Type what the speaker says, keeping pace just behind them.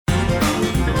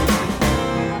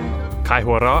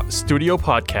Kaihura Studio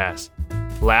Podcast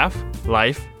Laugh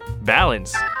Life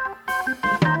Balance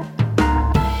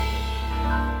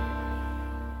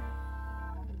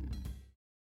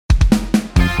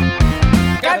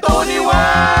การ์ตูนนิเวิ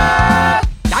ร์ส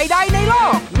ใดๆในโล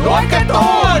กล้วนการ์ตู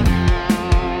น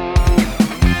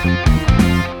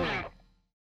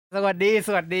สวัส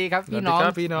ดีครับพี่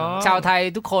น้องชาวไทย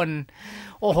ทุกคน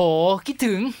โอ้โหคิด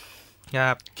ถึงค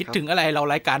รับคิดถึงอะไรเรา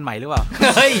รายการใหม่หรือเปล่า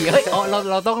เฮ้ยอ๋อ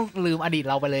เราต้องลืมอดีต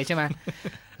เราไปเลยใช่ไหม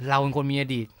เราเป็นคนมีอ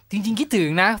ดีตจริงๆคิดถึง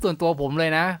นะส่วนตัวผมเล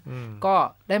ยนะก็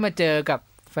ได้มาเจอกับ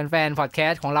แฟนๆพอดแค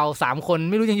สต์ของเรา3คน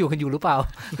ไม่รู้ยังอยู่กันอยู่หรือเปล่า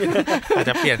อาจ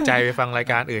จะเปลี่ยนใจไปฟังราย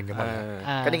การอื่นกันหมด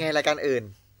ก็นี่ไงรายการอื่น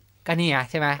ก็นี่ไง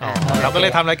ใช่ไหมเราก็เล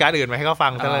ยทำรายการอื่นมาให้เขาฟั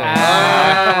งซะเลย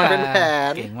มันเป็นแผ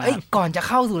นก่อนจะ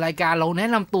เข้าสู่รายการเราแนะ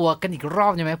นำตัวกันอีกรอ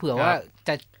บใช่ไหมเผื่อว่า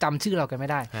จะจำชื่อเรากันไม่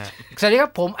ได้สวัสดีครั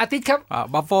บผมอาทิตย์ครับ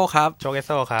บัฟโฟครับโชเกโ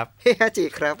ซครับเฮฮาจิ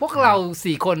ครับพวกเรา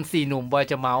4คน4หนุ่มบอย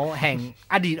จะเมาส์แห่ง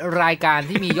อดีตรายการ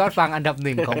ที่มียอดฟังอันดับ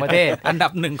1ของประเทศอันดั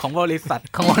บ1ของบริษัท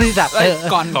ก่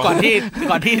อนที่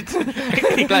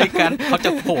อีกรายการเขาจะ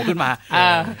โผล่ขึ้นมา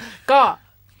ก็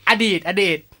อดี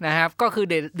ตนะครับก็คือ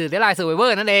The Deadline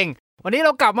Survivor นั่นเองวันนี้เร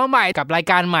ากลับมาใหม่กับราย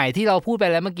การใหม่ที่เราพูดไป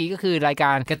แล้วเมื่อกี้ก็คือรายก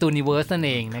ารการ์ตูนนิเวิร์สนั่นเ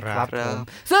องนะครับผม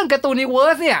ซึ่งการ์ตูนนิเวิ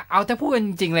ร์สเนี่ยเอาจะพูดกันจ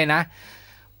ริงๆเลยนะ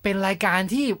เป็นรายการ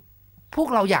ที่พวก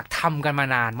เราอยากทำกันมา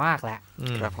นานมากแล้ว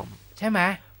ครับผมใช่ไหม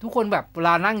ทุกคนแบบเวล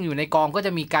านั่งอยู่ในกองก็จ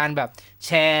ะมีการแบบแ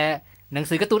ชร์หนัง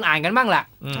สือการ์ตูนอ่านกันบ้างแหละ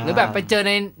หรือแบบไปเจอ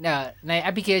ในแอ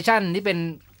ปพลิเคชันที่เป็น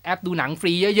แอปดูหนังฟ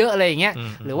รีเยอะๆอะไรอย่างเงี้ย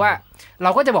หรือว่าเร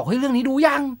าก็จะบอกเฮ้ยเรื่องนี้ดู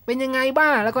ยังเป็นยังไงบ้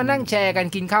างแล้วก็นั่งแชร์กัน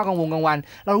กินข้าวกลางวัน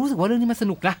เรารู้สึกว่าเรื่องนี้มันส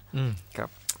นุกนะครับ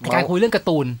การคุยเรื่องการ์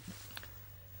ตูน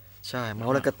ใช่เมา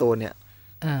ส์เรื่องการ์ตูนเนี่ย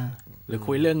หรือ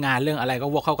คุยเรื่องงานเรื่องอะไรก็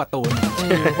วกเข้าการ์ตูน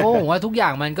โอ้ผมว่าทุกอย่า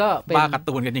งมันก็เป็นบ้าการ์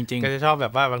ตูนกันจริงๆก็จะชอบแบ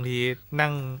บว่าบางทีนั่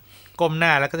งก้มหน้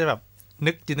าแล้วก็จะแบบ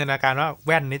นึกจินตนาการว่าแ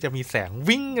ว่นนี้จะมีแสง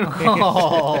วิ่ง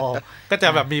ก็จะ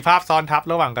แบบมีภาพซ้อนทับ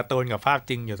ระหว่างการ์ตูนกับภาพ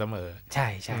จริงอยู่เสมอใช่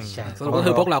ก็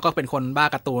คือพวกเราก็เป็นคนบ้า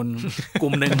การ์ตูนก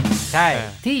ลุ่มนึงใช่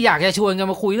ที่อยากจะชวนกัน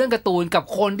มาคุยเรื่องการ์ตูนกับ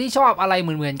คนที่ชอบอะไรเ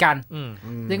หมือนกัน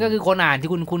นั่นก็คือคนอ่านที่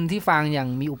คุณที่ฟังอย่าง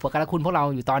มีอุปการะคุณพวกเรา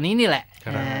อยู่ตอนนี้นี่แหละ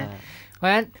เพราะ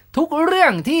ฉะนั้นทุกเรื่อ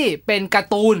งที่เป็นกา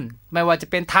ร์ตูนไม่ว่าจะ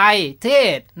เป็นไทยเท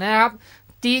ศนะครับ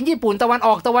จีนญี่ปุ่นตะวันอ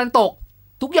อกตะวันตก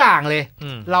ทุกอย่างเลย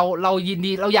เรายิน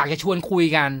ดีเราอยากจะชวนคุย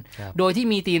กันโดยที่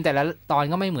มีธีมแต่ละตอน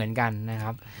ก็ไม่เหมือนกันนะค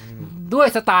รับด้วย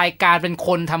สไตล์การเป็นค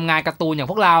นทำงานการ์ตูนอย่าง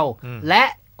พวกเราและ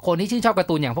คนที่ชื่นชอบการ์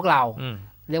ตูนอย่างพวกเรา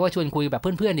เรียกว่าชวนคุยแบบ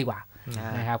เพื่อนๆดีกว่า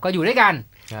นะครับก็อยู่ด้วยกัน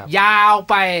ยาว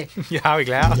ไปยาวอีก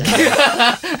แล้ว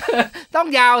ต้อง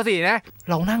ยาวสินะ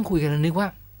เรานั่งคุยกันนึกว่า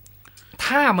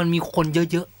ถ้ามันมีคนเ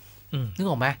ยอะนึก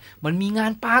ออกไหมมันมีงา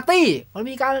นปาร์ตี้มัน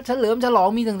มีการเฉลิมฉลอง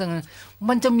มีต่างๆ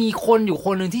มันจะมีคนอยู่ค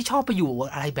นหนึ่งที่ชอบไปอยู่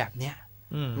อะไรแบบเนี้ย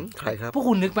ใครครับพวก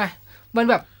คุณนึกไหมมัน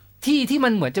แบบที่มั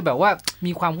นเหมือนจะแบบว่า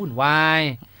มีความวุ่นวาย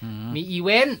มีอีเว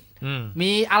นต์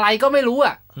มีอะไรก็ไม่รู้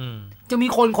อ่ะจะมี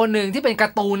คนหนึ่งที่เป็นกา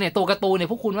ร์ตูนเนี่ยตัวการ์ตูนเนี่ย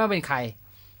พวกคุณว่าเป็นใคร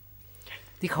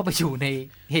ที่เขาไปอยู่ใน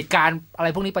เหตุการณ์อะไร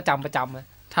พวกนี้ประจำเลย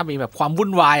ถ้ามีแบบความวุ่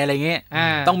นวายอะไรเงี้ย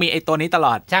ต้องมีไอ้ตัวนี้ตล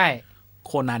อดใช่โ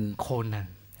คนัน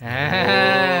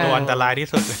ตัวอันตรายที่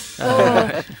สุด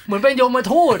เหมือนเป็นยม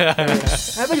ทูต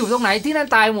แล้วไปอยู่ตรงไหนที่นั่น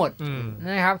ตายหมด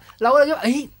นะครับเราก็เลยว่า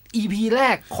EP แร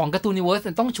กของการ์ตูนนิเวิร์ส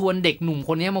ต้องชวนเด็กหนุ่มค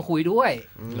นนี้มาคุยด้วย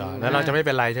แล้วเราจะไม่เ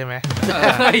ป็นไรใช่ไหม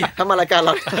ทำรายการเร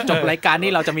าจบรายการนี้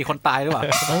เราจะมีคนตายหรือเปล่า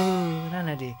นั่น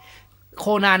น่ะดิโค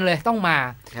นันเลยต้องมา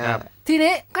ที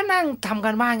นี้ก็นั่งทำ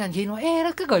กันบ้านกันคิดว่าแ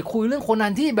ล้วก็เกิดคุยเรื่องโคนั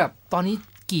นที่แบบตอนนี้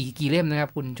กี่เล่มนะครั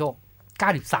บคุณโชค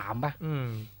93ป่ะ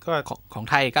ก็ของ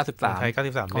ไทย93ไทย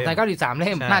93ของไทย93เ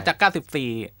ล่มน่าจะ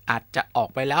94อาจจะออก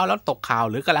ไปแล้วตกข่าว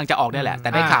หรือกำลังจะออกได้แหละแต่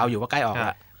ได้ข่าวอยู่ว่าใกล้ออกแ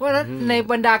ล้วเพราะฉะนั้นใน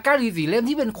บรรดา94เล่ม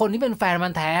ที่เป็นคนที่เป็นแฟนมั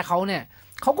นแท้เขาเนี่ย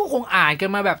เขาก็คงอ่านกัน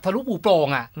มาแบบทะลุปูโปร่ง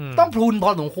อ่ะต้องพลุนพ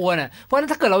อสมควรอ่ะเพราะฉะนั้น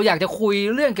ถ้าเกิดเราอยากจะคุย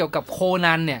เรื่องเกี่ยวกับโค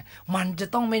นันเนี่ยมันจะ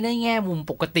ต้องไม่ได้แง่มุม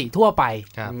ปกติทั่วไป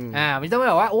ไม่ต้อง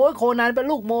แบบว่าโอ้ยโคนันเป็น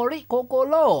ลูกโมริโคโก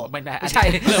โร่ไม่ได้ใช่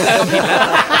ก็ผิดแล้ว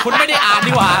คุณไม่ได้อ่าน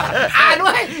ดีกว่าอ่านด้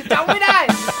วยจำไม่ได้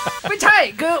ไม่ใช่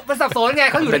คือมันสับสนไง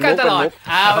เขาอยู่ด้วยกันตลอด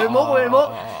เป็นมุก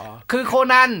คือโค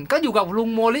นันก็อยู่กับลุง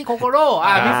โมริโคโกโร่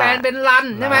มีแฟนเป็นรัน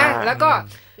ใช่ไหมแล้วก็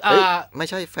ไม่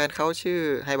ใช่แฟนเขาชื่อ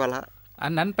ไฮบาระอั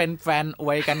นนั้นเป็นแฟนอ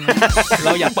วยกัน เร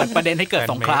าอย่าเปิดประเด็นให้เกิด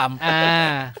สงคราม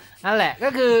นั่นแหละก็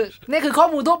คือนี่คือข้อ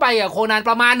มูลทั่วไปกับโคนัน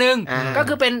ประมาณนึงก็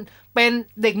คือเป็น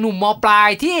เด็กหนุ่มม.ปลาย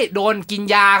ที่โดนกิน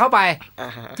ยาเข้าไป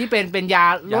ที่เป็นยา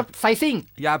ลดไซซิ่ง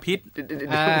ยาพิษ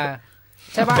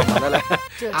ใช่ป่ะนั่นแหละ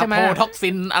อะโพท็อกซิ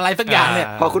นอะไรสักอย่างเนี่ย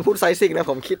พอคุณพูดไซซิ่งนะ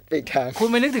ผมคิดไปอีกทางคุณ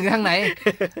ไม่นึกถึงทางไหน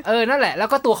นั่นแหละแล้ว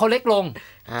ก็ตัวเขาเล็กลง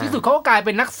ที่สุดเขาก็กลายเ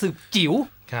ป็นนักสืบจิ๋ว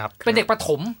เป็นเด็กประถ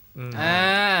ม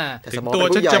ถึงตัว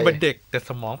ฉันจะเป็นเด็กแต่ส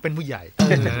มองเป็นผู้ใหญ่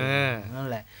นั่น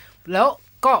แหละแล้ว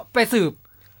ก็ไปสืบ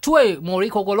ช่วยโมริ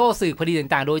โคโกโร่สืบคดี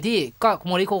ต่างๆโดยที่ก็โ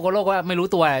มริโคโกโร่ก็ไม่รู้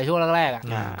ตัวช่วงแรกๆอ่ะ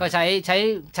ก็ใ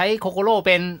ช้โคโกโร่เ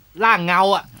ป็นร่างเงา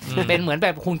อ่ะเป็นเหมือนแบ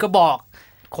บหุ่นกระบอก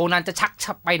โคนันจะ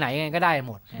ชักไปไหนก็ได้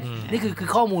หมดนี่คือ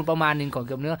ข้อมูลประมาณนึงของเ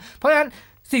กี่ยวกับเนื้อเพราะฉะนั้น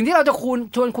สิ่งที่เราจะ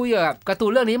ชวนคุยกับการ์ตู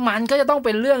นเรื่องนี้มันก็จะต้องเ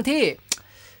ป็นเรื่องที่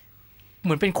เห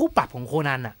มือนเป็นคู่ปรับของโค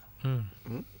นันอ่ะ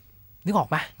นึกออก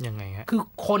ไหมยังไงฮะคือ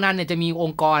โคนันเนี่ยจะมีอ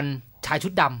งค์กรชายชุ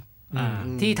ดด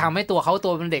ำที่ทำให้ตัวเขาตั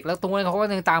วเป็นเด็กแล้วตรงนั้นเขาก็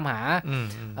ยังตามหา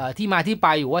ที่มาที่ไป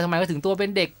อยู่ว่าทำไมเขาถึงตัวเป็น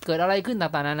เด็กเกิดอะไรขึ้น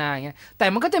ต่างๆนานาอย่างเงี้ยแต่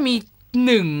มันก็จะมี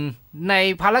หนึ่งใน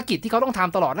ภารกิจที่เขาต้องท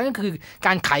ำตลอดนั่นก็คือก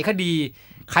ารไขคดี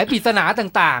ไขปริศนา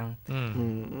ต่าง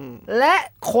ๆและ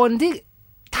คนที่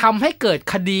ทำให้เกิด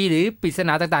คดีหรือปริศน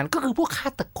าต่างๆก็คือพวกฆา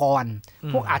ตกร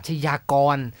พวกอาชญาก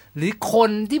รหรือคน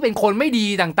ที่เป็นคนไม่ดี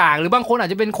ต่างๆหรือบางคนอาจ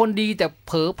จะเป็นคนดีแต่เ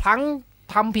ผลอพลั้ง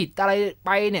ทำผิดอะไรไป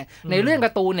เนี่ยในเรื่องก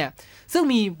าร์ตูนเนี่ยซึ่ง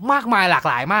มีมากมายหลาก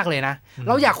หลายมากเลยนะเ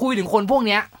ราอยากคุยถึงคนพวกเ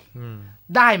นี้ย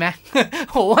ได้ไหม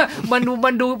โหมัน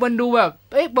ดูแบบ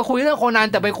มาคุยเรื่องโคนัน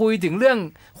แต่ไปคุยถึงเรื่อง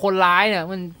คนร้ายเนี่ย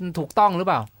มันถูกต้องหรือเ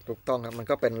ปล่าถูกต้องครับมัน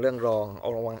ก็เป็นเรื่องรอง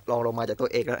ลงมาจากตัว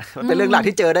เอกแล้วมันเป็นเรื่องหลัก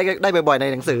ที่เจอได้บ่อยๆใน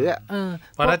หนังสือ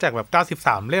เพราะถ้าจากแบบ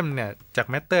93เล่มเนี่ยจาก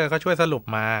แมตเตอร์ก็ช่วยสรุป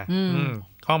มา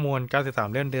ข้อมูล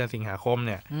93เล่มเดือนสิงหาคมเ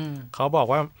นี่ยเขาบอก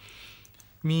ว่า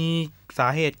มีสา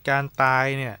เหตุการตาย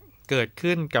เนี่ยเกิด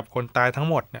ขึ้นกับคนตายทั้ง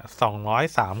หมดเนี่ย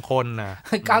203คนนะ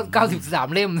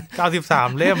93เล่ม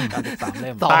93เล่ม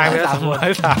ตายไป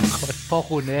203คนพ่อ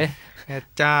คุณเอ้ย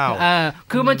เจ้า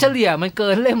คือมันเฉลี่ยมันเกิ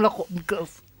นเล่ม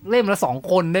ละ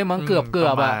2คนได้มั้งเกือบ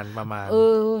อ่ะประมาณ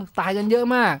ตายกันเยอะ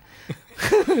มาก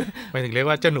ไม่ถึงเรียก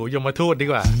ว่าเจ้าหนูยมทูตดี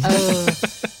กว่า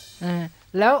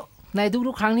แล้วใน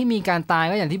ทุกๆครั้งที่มีการตาย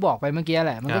ก็อย่างที่บอกไปเมื่อกี้แ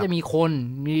หละมันก็จะมี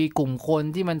กลุ่มคน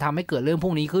ที่มันทำให้เกิดเรื่องพ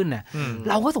วกนี้ขึ้นน่ะ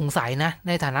เราก็สงสัยนะใ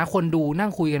นฐานะคนดูนั่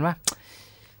งคุยกันว่า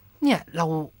เนี่ยเรา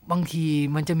บางที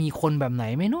มันจะมีคนแบบไหน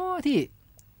ไหมเนาะที่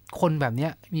คนแบบเนี้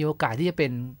ยมีโอกาสที่จะเป็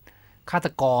นฆาต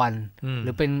กรห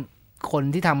รือเป็นคน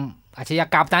ที่ทำอาชญา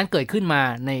กรรมนั้นเกิดขึ้นมา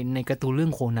ในการ์ตูนเรื่อ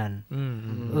งโคนัน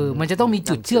มันจะต้องมี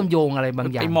จุดเชื่อมโยงอะไรบาง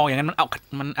อย่างไอ้มองอย่างนั้นมั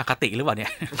นอคติหรือเปล่าเนี่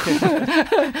ย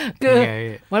คือ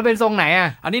มันเป็นทรงไหนอ่ะ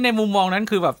อันนี้ในมุมมองนั้น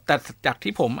คือแบบแต่จาก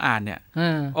ที่ผมอ่านเนี่ย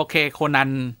โอเคโคนัน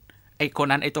ไอ้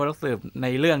ตัวนักสืบใน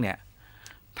เรื่องเนี่ย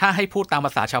ถ้าให้พูดตามภ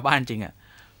าษาชาวบ้านจริงอ่ะ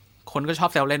คนก็ชอบ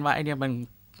แซวเล่นว่าไอ้เนี่ยมัน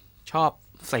ชอบ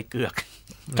ใส่เกือก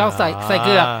ชอบใส่เ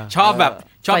กือกชอบแบบ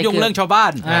ชอบยุ่งเรื่องชาวบ้า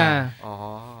น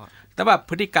แต่แบบ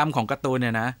พฤติกรรมของการ์ตูนเ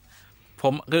นี่ยนะผ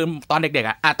มคือตอนเด็กๆ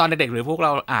อ่ะตอนเด็กๆหรือพวกเร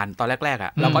าอ่านตอนแรกๆอ่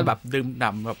ะเราก็แบบดื่มด่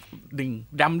ำแบบ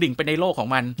ดิ่งไปในโลกของ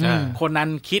มันคนนั้น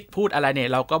คิดพูดอะไรเนี่ย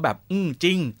เราก็แบบจ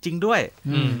ริงด้วย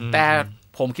แต่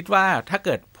ผมคิดว่าถ้าเ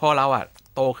กิดพอเราอ่ะ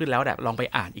โตขึ้นแล้วแบบลองไป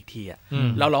อ่านอีกทีอ่ะ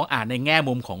เราลองอ่านในแง่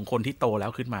มุมของคนที่โตแล้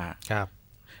วขึ้นมาครับ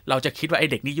เราจะคิดว่าไอ้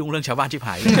เด็กนี่ยุ่งเรื่องชาวบ้านชิบห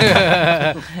าย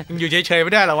อยู่เฉยๆไ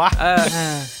ม่ได้หรอวะ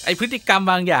ไอ้พฤติกรรม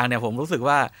บางอย่างเนี่ยผมรู้สึก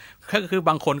ว่าคือ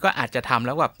บางคนก็อาจจะทำแ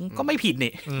ล้วแบบก็ไม่ผิด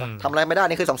นี่ทำอะไรไม่ได้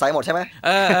นี่คือสงสัยหมดใช่ไหม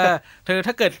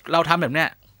ถ้าเกิดเราทำแบบเนี้ย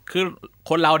คือ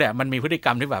คนเราเนี่ยมันมีพฤติกร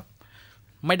รมที่แบบ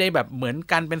ไม่ได้แบบเหมือน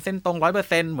กันเป็นเส้นตรง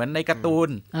 100% เหมือนในการ์ตูน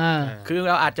คือ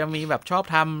เราอาจจะมีแบบชอบ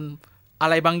ทำอะ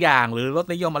ไรบางอย่างหรือรส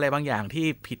นิยมอะไรบางอย่างที่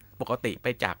ผิดปกติไป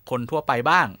จากคนทั่วไป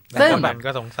บ้างแต่คนแบบ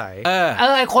ก็สงสัย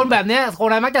ไอคนแบบเนี้ยค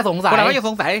นมักจะสงสัยแ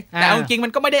ต่จริงๆมั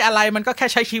นก็ไม่ได้อะไรมันก็แค่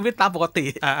ใช้ชีวิตตามปกติ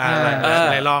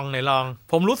ไหนลอง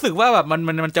ผมรู้สึกว่าแบบ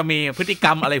มันจะมีพฤติกร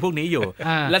รมอะไรพวกนี้อยู่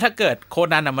แล้วถ้าเกิดโค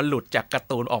นันมันหลุดจากการ์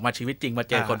ตูนออกมาชีวิตจริงมา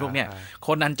เจอคนพวกเนี้ยโค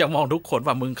นันจะมองทุกคน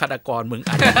ว่ามึงฆาตกรมึง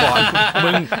อาชญากรมึ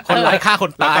งคนร้ายฆ่าค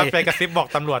นตายไปกระซิบบอก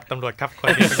ตำรวจครับคน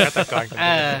นี้เป็นฆาตกร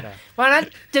เพราะนั้น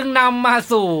จึงนำมา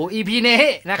สู่ EP นี้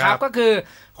นะครับก็คือ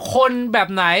คนแบบ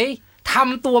ไหนท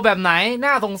ำตัวแบบไหน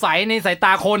น่าสงสัยในสายต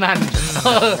าโคนัน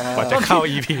กว่าจะเข้า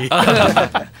EP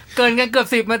เกินกันเกือบ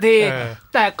10 นาที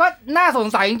แต่ก็น่าสง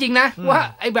สัยจริงๆนะว่า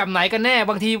ไอ้แบบไหนกันแน่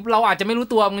บางทีเราอาจจะไม่รู้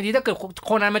ตัวบางทีถ้าเกิดโค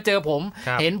นันมาเจอผม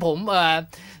เห็นผม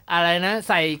อะไรนะ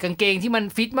ใส่กางเกงที่มัน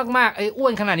ฟิตมากๆไอ้อ้ว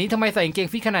นขนาดนี้ทำไมใส่กางเกง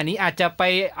ฟิตขนาดนี้อาจจะไป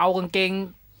เอากางเกง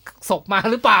ศกมา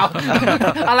หรือเปล่า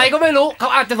อะไรก็ไม่รู้เขา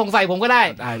อาจจะสงสัยผมก็ได้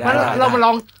เรามาล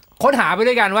องค้นหาไป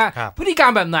ด้วยกันว่าพฤติกรร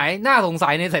มแบบไหนน่าสงสั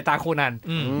ยในสายตาโคนัน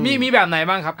มีแบบไหน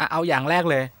บ้างครับเอาอย่างแรก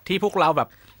เลยที่พวกเราแบบ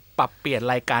ปรับเปลี่ยน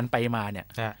รายการไปมาเนี่ย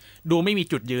ดูไม่มี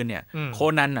จุดยืนเนี่ยโค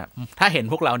นันอ่ะถ้าเห็น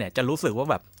พวกเราเนี่ยจะรู้สึกว่า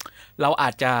แบบเราอา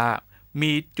จจะ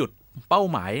มีจุดเป้า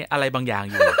หมายอะไรบางอย่าง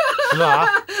อยู่เหรอ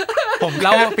ผมเร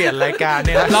าเปลี่ยนรายการเ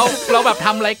นี่ยเราแบบท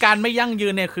ำรายการไม่ยั่งยื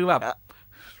นเนี่ยคือแบบ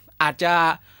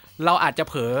เราอาจจะ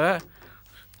เผลอ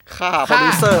ฆ่าโปรดิ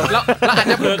วเซอร์เราอาจ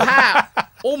จะเผลอฆ่า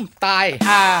อุ้มตาย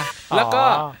แล้ว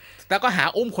ก็หา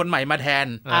อุ้มคนใหม่มาแทน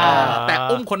แต่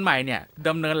อุ้มคนใหม่เนี่ยด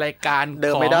ำเนินรายการ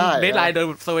ของเดดไลน์โดย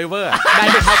เซอร์ไวเวอร์ได้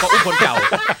ไม่เท่ากับอุ้มคนเก่า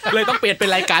เลยต้องเปลี่ยนเป็น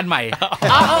รายการใหม่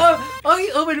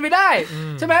เป็นไปได้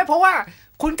ใช่ไหมเพราะว่า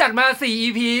คุณจัดมา4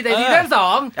 EP ในซีซั่น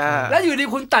2แล้วอยู่ดี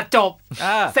คุณตัดจบ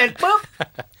เสร็จปุ๊บ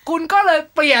คุณก็เลย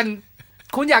เปลี่ยน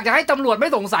คุณอยากจะให้ตำรวจไม่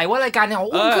สงสัยว่ารายการเนี่ย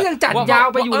อุ้มก็ยังจัดยาว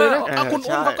ไปอยู่เลยนะคุณ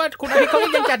อุ้มเขาก็คุณอาทิตย์เขา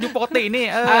ยังจัดอยู่ปกตินี่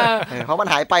เพราะมัน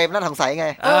หายไปน่าสงสัยไง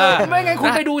ไม่ไงคุณ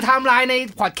ไปดูไทม์ไลน์ใน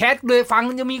พอดแคสต์เลยฟัง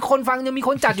ยังมีค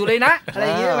นจัดอยู่เลยนะอะไรอ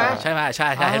ย่างเงี้ยใช่ไหมใช่ไหมใช่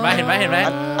เห็นไหม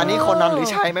อันนี้คนนั้นหรือ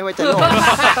ชายไม่ไว้ใจโลก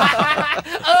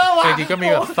จริงๆก็มี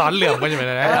แบบซ้อนเหลื่อมกันอยู่เ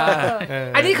ลยนะ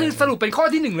อันนี้คือสรุปเป็นข้อ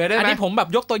ที่1เลยได้ไหมอันนี้ผมแบบ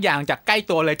ยกตัวอย่างจากใกล้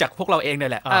ตัวเลยจากพวกเราเองเนี่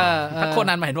ยแหละถ้าคน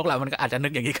นั้นมาเห็นพวกเรามันก็อาจจะนึ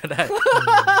กอย่างนี้ก็ได้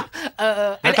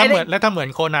แล้วถ้าเหมือน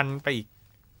โคนันไปอีก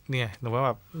เนี่ยหนูว่าแ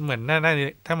บบเหมือนน่า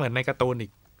ถ้าเหมือนในการ์ตูนอี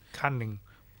กขั้นหนึ่ง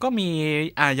ก็มี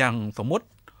อย่างสมมุติ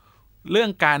เรื่อง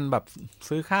การแบบ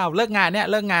ซื้อข้าวเลิกงานแ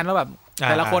ล้วแบบ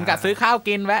แต่ละคนก็ซื้อข้าว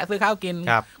กินแวะซื้อข้าวกิน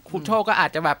คุณโชคก็อาจ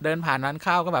จะแบบเดินผ่านร้าน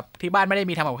ข้าวก็แบบที่บ้านไม่ได้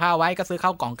มีทำกับข้าวไว้ก็ซื้อข้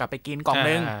าวกล่องกลับไปกินกล่อง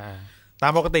นึงตา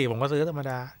มปกติผมก็ซื้อธรรม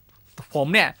ดาผม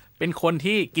เนี่ยเป็นคน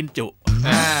ที่กินจุ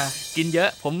กินเยอะ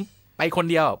ผมไปคน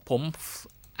เดียวผม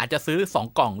อาจจะซื้อ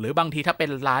2กล่องหรือบางทีถ้าเป็น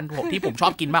ร้านที่ผมชอ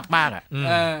บกินมาก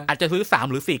ๆอาจจะซื้อ3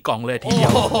หรือ4กล่องเลยทีเดีย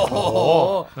ว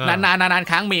นาน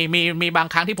ๆครั้งมีบาง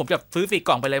ครั้งที่ผมจะซื้อ4ก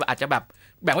ล่องไปเลยอาจจะแบบ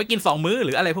แบ่งไว้กิน2มื้อห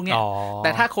รืออะไรพวกนี้แต่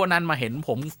ถ้าโคนันมาเห็นผ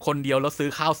มคนเดียวแล้วซื้อ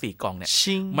ข้าว4กล่องเนี่ย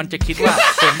มันจะคิดว่า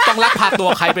ผมต้องลักพาตัว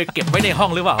ใครไปเก็บไว้ในห้อ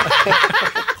งหรือเปล่า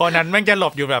โคนันแม่งจะหล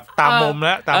บอยู่แบบตามมุมแ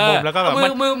ล้วก็แบบ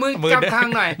มือจับทาง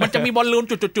หน่อยมันจะมีบอลลูน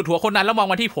จุดๆหัวโคนันแล้วมอง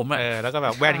มาที่ผมแล้วก็แบ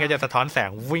บแว่นก็จะสะท้อนแสง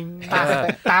วิ่ง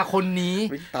ตาคนนี้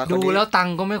ดูแล้วตัง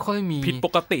ก็ไม่ค่อยมีผิดป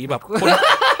กติแบบ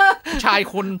ผู้ช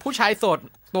ายโสด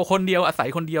ตัวคนเดียวอาศัย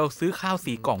คนเดียวซื้อข้าว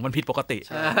4กล่องมันผิดปกติ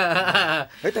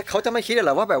เฮ้ยแต่เขาจะไม่คิดเห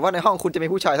รอว่าแบบว่าในห้องคุณจะมี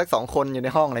ผู้ชายสัก2คนอยู่ใน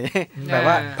ห้องอะไรเงี้ยแบบ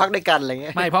ว่าพักด้วยกันอะไรเ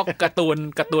งี้ยไม่เพราะการ์ตู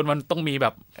นมันต้องมีแบ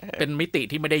บเป็นมิติ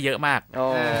ที่ไม่ได้เยอะมาก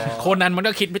คนนั้นมัน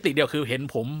ก็คิดมิติเดียวคือเห็น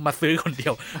ผมมาซื้อคนเดี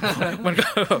ยวมันก็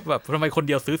แบบทำไมคนเ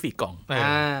ดียวซื้อ4กล่อง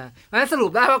งั้นสรุ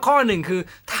ปได้ว่าข้อ1คือ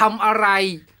ทำอะไร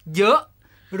เยอะ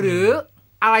หรือ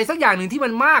อะไรสักอย่างหนึ่งที่มั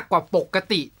นมากกว่าปก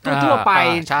ติทั่วไป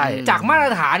จากมาตร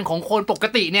ฐานของคนปก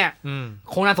ติเนี่ย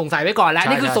คงน่าสงสัยไว้ก่อนแล้ว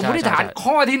นี่คือสมมติฐาน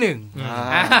ข้อที่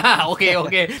1โอเ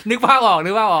คนึกภาพออก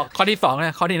ข้อที่2น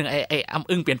ะข้อที่1ไอ้อ้ำ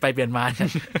อึ้งเปลี่ยนไปเปลี่ยนมา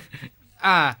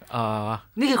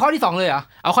นี่คือข้อที่2เลยเหรอ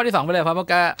เอาข้อที่2ไปเลยเพราะว่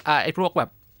าไอ้พวกแบ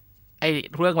บไอ้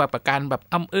เรื่องแบบการแบบ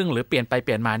อ้ำอึ้งหรือเปลี่ยนไปเป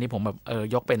ลี่ยนมานี่ผมแบบ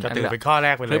ยกเป็นถือเป็นข้อแร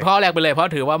กไปเลยเพรา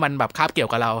ะถือว่ามันแบบคาบเกี่ยว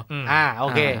กับเราโอ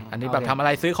เคอันนี้แบบทำอะไร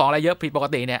ซื้อของอะไรเยอะผิดปก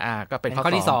ติเนี่ยก็เป็นข้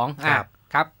อที่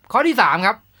2ครับข้อที่3ค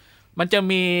รับมันจะ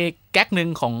มีแก๊กนึง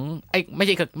ของไอ้ไม่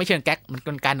เชิงแก๊กมันเ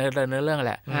ป็นการเนื้อเรื่องแ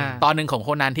หละตอนนึงของโค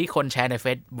นันที่คนแชร์ใน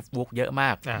Facebook เยอะมา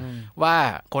กว่า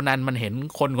โคนันมันเห็น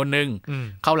คนนึง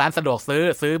เข้าร้านสะดวก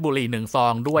ซื้อบุหรี่1ซอ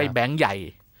งด้วยแบงค์ใหญ่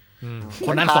ค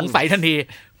นนั้นสงสัยทันที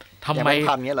ทำไม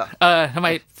ทำไม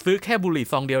ซื้อแค่บุหรี่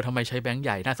ซองเดียวทำไมใช้แบงค์ให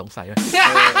ญ่น่าสงสัย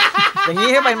อย่างนี้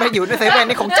ให้มันมาอยู่ในเซเว่น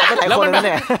นี่คงจับได้หลายคนแล้วเ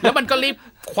นี่ยแล้วมันก็รีบ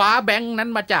คว้าแบงค์นั้น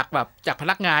มาจากพ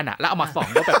นักงานแล้วเอามาส่อง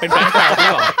ว่าแบบเป็นแบงค์แปลกหรือ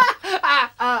เปล่า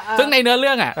ซึ่งในเนื้อเ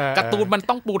รื่องการ์ตูนมัน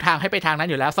ต้องปูทางให้ไปทางนั้น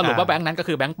อยู่แล้วสรุปว่าแบงค์นั้นก็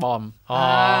คือแบงค์ปลอม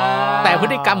แต่พฤ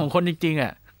ติกรรมของคนจริง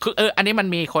ๆคืออันนี้มัน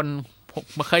มีคน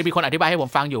เคยมีคนอธิบายให้ผม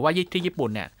ฟังอยู่ว่าที่ญี่ปุ่น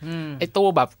เนี่ยไอ้ตู้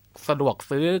แบบสะดวก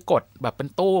ซื้อกดแบบเป็น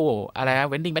ตู้อะไรนะ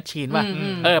เวนดิ้งแมชชีนว่า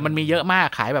มันมีเยอะมาก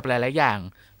ขายแบบหลายๆอย่าง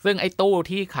ซึ่งไอ้ตู้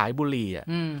ที่ขายบุหรี่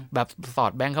แบบสอ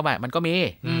ดแบงค์เข้ามามันก็มี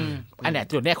อันเนี้ย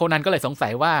จุดเนี้ยคนนั้นก็เลยสงสั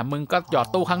ยว่ามึงก็หยอด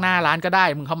ตู้ข้างหน้าร้านก็ได้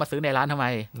มึงเข้ามาซื้อในร้านทำไม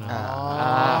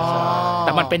แ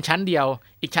ต่มันเป็นชั้นเดียว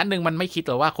อีกชั้นนึงมันไม่คิดห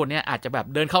รอกว่าคนเนี้ยอาจจะแบบ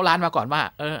เดินเข้าร้านมาก่อนว่า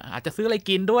อาจจะซื้ออะไร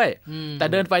กินด้วยแต่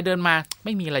เดินไปเดินมาไ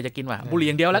ม่มีอะไรจะกินว่ะบุหรี่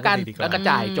อย่างเดียวแล้วกันแล้วก็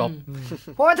จ่ายจบ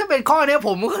เพราะว่าถ้าเป็นข้อเนี้ยผ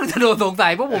มก็จะโดนสงสั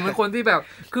ยเพราะผมเป็นคนที่แบบ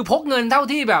คือพกเงินเท่า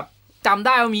ที่แบบจำไ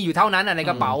ด้ว่ามีอยู่เท่านั้นใน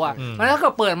กระเป๋าเพราะฉะนั้นถ้าเกิ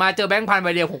ดเปิดมาเจอแบงค์พันใบ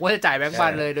เดียวผมก็จะจ่ายแบงค์พั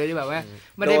นเลยโดยที่แบบว่า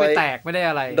ไม่ได้ไปแตกไม่ได้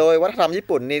อะไรโดยวัฒนธรรมญี่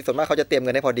ปุ่นนี่ส่วนมากเขาจะเตรียมเ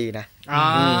งินให้พอดีนะ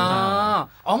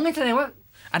งั้นแสดงว่า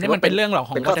อันนี้มันเป็นเรื่อง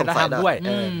ของวัฒนธรรมด้วย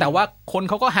แต่ว่าคน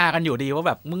เขาก็หากันอยู่ดีว่าแ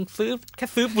บบมึงแค่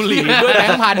ซื้อบุหรี่ด้วยแบง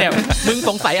ค์พันเนี่ยมึง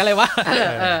สงสัยอะไรวะ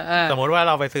สมมติว่าเ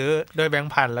ราไปซื้อด้วยแบง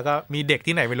ค์พันแล้วก็มีเด็ก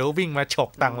ที่ไหนไม่รู้วิ่งมาฉก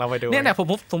ตังค์เราไปดูเนี่ยสม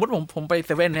มติผมไปเซ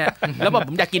เว่นเนี่ยแล้วแบบผ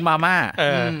มอยากกินมาม่า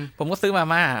ผมก็ซื้อมา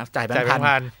ม่าจ่ายแบงค์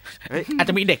พันอาจ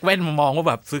จะมีเด็กแว่นมองว่า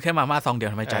แบบซื้อแค่มาม่าซองเดียว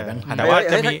ทำไมจ่ายแบงค์พันแต่ว่า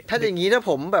ถ้าอย่างนี้ถ้า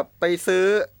ผมแบบไปซื้อ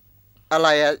อะไร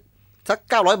สัก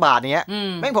900 บาทเนี้ย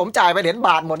แม่งผมจ่ายไปเหรียญบ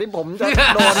าทหมดที่ผมจะ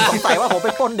โดนสงสัยว่าผมไป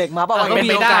ปล้นเด็กมาป่ะวะไม่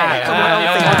ได้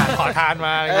ขอทานม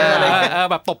า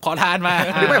แบบตบขอทานมา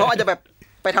หรือไม่ผมอาจจะแบบ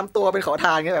ไปทำตัวเป็นขอท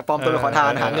านเงี้ยแบบปลอมตัวเป็นขอทา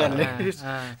นหาเงิน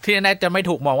ที่แน่จะไม่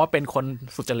ถูกมองว่าเป็นคน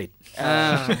สุจริต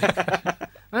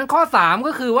งั้นข้อ3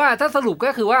ก็คือว่าถ้าสรุป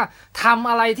ก็คือว่าทำ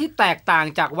อะไรที่แตกต่าง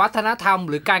จากวัฒนธรรม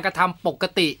หรือการกระทำปก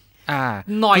ติ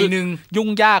หน่อยนึงยุ่ง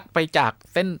ยากไปจาก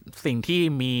เส้นสิ่งที่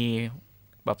มี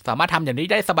แบบสามารถทำอย่างนี้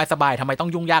ได้สบายๆทำไมต้อง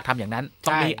ยุ่งยากทำอย่างนั้น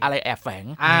ต้องมีอะไรแอบแฝง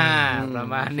ประ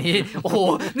มาณนี้โอ้โห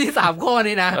นี่3ข้อ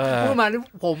นี้นะพูดมา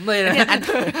ผมเลยนะ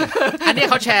อันนี้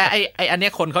เขาแชร์อันนี้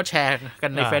คนเขาแชร์กั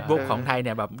นใน Facebook ของไทยเ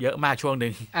นี่ยแบบเยอะมากช่วงนึ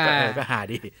งก็หา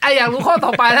ดีอยากรู้ข้อต่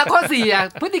อไปแล้วข้อ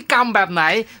4พฤติกรรมแบบไหน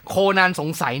โคนันสง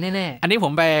สัยแน่ๆอันนี้ผ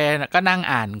มไปก็นั่ง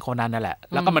อ่านโคนันนั่นแหละ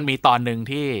แล้วก็มันมีตอนนึง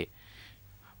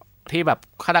ที่แบบ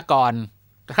ฆาตกร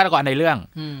ในเรื่อง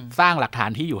สร้างหลักฐาน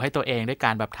ที่อยู่ให้ตัวเองด้วยก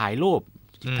ารแบบถ่ายรูป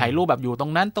แบบอยู่ตร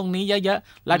งนั้นตรงนี้เยอะ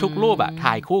ๆแล้วทุกรูป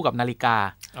ถ่ายคู่กับนาฬิกา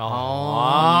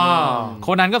ค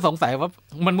นนั้นก็สงสัยว่า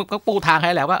มันก็ปูทางใ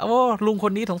ห้แล้วว่าโอ้ลุงค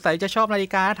นนี้สงสัยจะชอบนาฬิ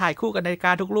กาถ่ายคู่กับนาฬิก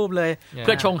าทุกรูปเลยเ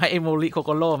พื่อชงให้เอโมริโคโก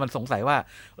โร่มันสงสัยว่า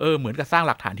เหมือนกับสร้าง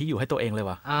หลักฐานที่อยู่ให้ตัวเองเลย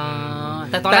ว่ะ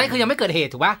แต่ตอนนั้นคือยังไม่เกิดเหตุ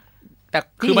ถูกปะแต่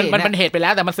คือมันเหตุไปแล้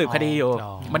วแต่มันสืบคดีอยู่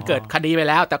มันเกิดคดีไป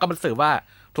แล้วแต่ก็มันสืบว่า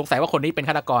สงสัยว่าคนนี้เป็น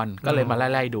ฆาตกรก็เลยมา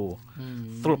ไล่ดู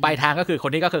สรุปปลายทางก็คือค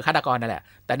นนี้ก็คือฆาตกรนั่นแหละ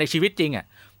แต่ในชีวิตจริงอ่ะ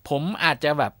ผมอาจจ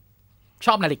ะแบบช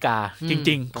อบนาฬิกาจ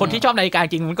ริงๆคนที่ชอบนาฬิกา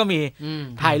จริงมันก็มี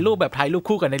ถ่ายรูป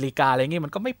คู่กับนาฬิกาอะไรเงี้ยมั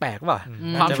นก็ไม่แปลกป่ะ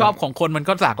ความชอบของคนมัน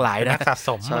ก็หลากหลายนะสะส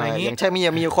มอะไรอย่างงี้อย่างเช่น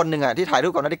มีคนหนึ่งอ่ะที่ถ่ายรู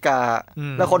ปกับนาฬิกา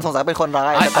แล้วคนสงสัยเป็นคนร้า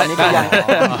ยแต่ตอนนี้ก็ยัง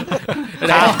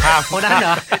คนนั้นเหร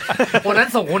อคนนั้น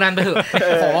ส่งคนนั้นไปเถอะ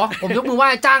ขอผมยกมือไหว้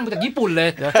จ้างมาจากญี่ปุ่นเลย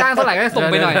จ้างเท่าไหร่ก็ส่ง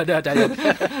ไปหน่อย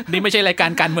นี่ไม่ใช่รายการ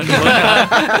การเมือง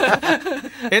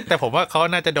แต่ผมว่าเขา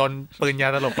น่าจะโดนปืนยา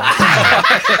สลบว่ะ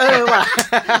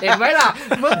เห็นไหมล่ะ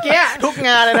เมื่อกี้ทุกง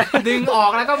านเลยนะดึงออ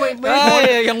กแล้วก็ไม่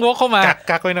ยังวกเข้ามา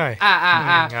กักไว้หน่อย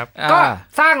ก็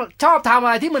สร้างชอบทำอะ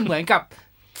ไรที่มันเหมือนกับ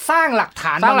สร้างหลักฐ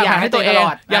านบางอย่างให้ตัวเอง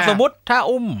อย่างสมมุติถ้า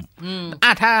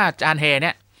ถ้าจานเฮเ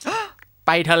นี่ยไ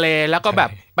ปทะเลแล้วก็แบบ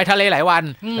ไปทะเลหลายวัน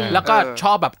แล้วก็ช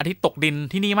อบแบบอาทิตย์ตกดิน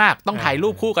ที่นี่มากต้องถ่ายรู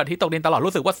ปคู่กับอาทิตย์ตกดินตลอด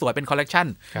รู้สึกว่าสวยเป็นคอลเลกชัน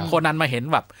คนนั้นมาเห็น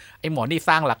แบบไอ้หมอนี่ส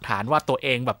ร้างหลักฐานว่าตัวเอ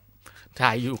งแบบถ่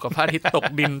ายอยู่กับพระอาทิตย์ตก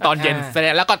ดินตอนเย็น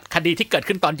แล้วก็คดีที่เกิด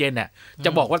ขึ้นตอนเย็นเนี่ยจะ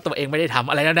บอกว่าตัวเองไม่ได้ทำ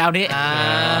อะไรแนวนี้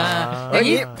อย่าง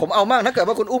นี้ผมเอามากถ้าเกิด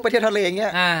ว่าคุณอุ้มไปเที่ยวทะเลเงี้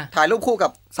ยถ่ายรูปคู่กั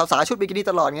บสาวๆชุดบิกินี่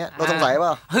ตลอดเงี้ยเราสงสัยว่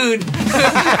าหื่น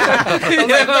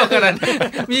เยอะก็กัน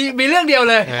มีเรื่องเดียว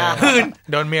เลยหื่น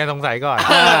โดนเมียสงสัยก่อน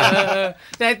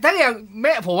แต่ถ้าอย่างแ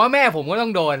ม่ผมว่าแม่ผมก็ต้อ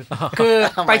งโดนคือ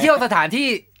ไปเที่ยวสถานที่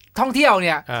ท่องเที่ยวเ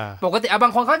นี่ยปกติบา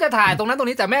งคนเขาจะถ่ายตรงนั้นตรง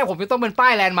นี้แต่แม่ผมจะต้องเป็นป้า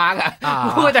ยแลนด์มาร์ก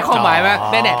พูดจะความหมายไหม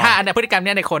เนี่ยถ้าอันพฤติกรรมเ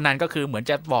นี้ยในคนนั้นก็คือเหมือน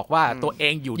จะบอกว่าตัวเอ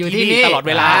งอยู่ที่นี่ตลอดเ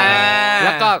วลาแ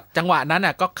ล้วก็จังหวะนั้น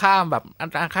น่ะก็ข้ามแบบ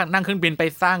นั่งเครื่องบินไป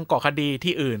สร้างก่อคดี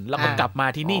ที่อื่นแล้วก็กลับมา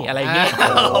ที่นี่อะไรเงี้ย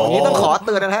นี่ต้องขอเ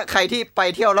ตือนนะฮะใครที่ไป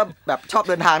เที่ยวแล้วแบบชอบ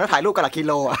เดินทางแล้วถ่ายรูปกับหลักกิโ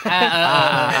ล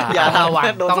อย่าระวัง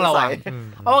ต้องระวัง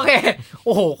โอเคโ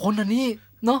อ้โหคนนี้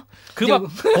เนาะคือแบบ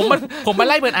ผมมา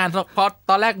ไล่เปิดอ่านพอ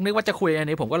ตอนแรกนึกว่าจะคุยอัน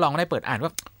นี้ผมก็ลองได้เปิดอ่านว่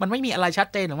ามันไม่มีอะไรชัด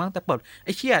เจนหรอกมั้งแต่เปิดไ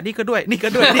อ้เชี่ยนี่ก็ด้วย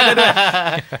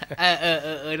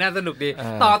น่าสนุกดี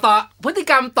ต่อพฤติ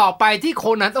กรรมต่อไปที่ค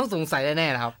นนั้นต้องสงสัยแน่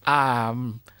ๆนะครับ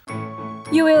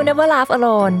You will never laugh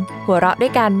alone หัวเราะด้ว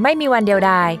ยกันไม่มีวันเดียว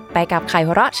ดายไปกับไข่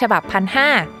หัวเราะฉบับ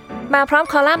 1,500 มาพร้อม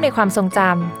คอลัมน์ในความทรงจ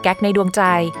ำแก๊กในดวงใจ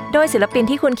โดยศิลปิน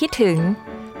ที่คุณคิดถึง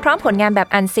พร้อมผลงานแบบ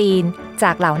อันซีนจ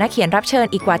ากเหล่านักเขียนรับเชิญ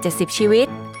อีกกว่า70ชีวิต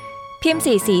พิมพ์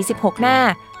4 สี 16 หน้า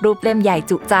รูปเล่มใหญ่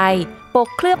จุใจปก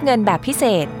เคลือบเงินแบบพิเศ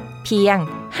ษเพียง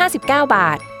59 บา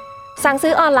ทสั่ง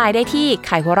ซื้อออนไลน์ได้ที่ไ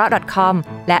ข่หัวเราะ .com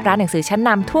และร้านหนังสือชั้นน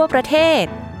ำทั่วประเทศ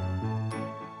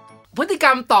พฤติกร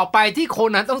รมต่อไปที่คน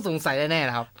นั้นต้องสงสัยแน่ๆ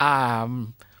นะครับ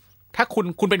ถ้า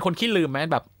คุณเป็นคนขี้ลืมไหม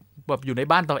แบบอยู่ใน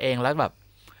บ้านตัวเองแล้วแบบ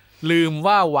ลืม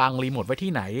ว่าวางรีโมทไว้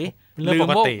ที่ไหนลืม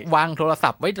ว่าวางโทรศั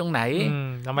พท์ไว้ตรงไหน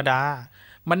ธรรมดา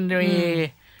มันมี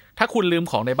ถ้าคุณลืม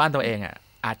ของในบ้านตัวเองอ่ะ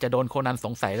อาจจะโดนโคนันส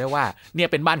งสัยได้ว่าเนี่ย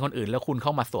เป็นบ้านคนอื่นแล้วคุณเข้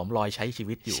ามาสวมรอยใช้ชี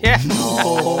วิตอยู่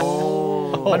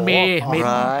มั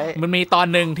นมีตอน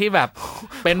นึงที่แบบ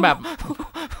เป็นแบบ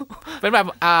เ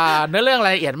นื้อเรื่องรา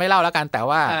ยละเอียดไม่เล่าแล้วกันแต่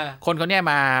ว่าคนเขาเนี่ย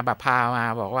มาแบบพามา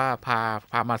บอกว่า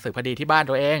พามาสืบคดีที่บ้าน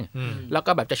ตัวเองแล้ว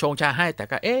ก็แบบจะชงชาให้แต่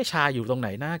ก็ชาอยู่ตรงไหน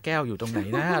นะแก้วอยู่ตรงไหน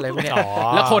นะอะไรพวกนี้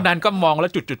แล้วคนนั้นก็มองแล้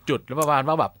วจุดๆแล้วประมาณ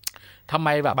ว่าแบบทำไม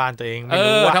แบบบ้านตัวเองไม่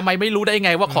รู้ว่าทำไมไม่รู้ได้ไ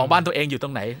งว่าของบ้านตัวเองอยู่ตร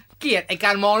งไหนเกลียดไอก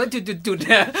ารมองแล้วจุดๆเ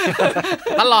นี่ย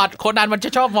ตลอดคนนั้นมันจะ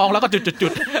ชอบมองแล้วก็จุ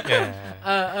ด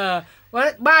ว่า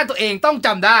บ้านตัวเองต้องจ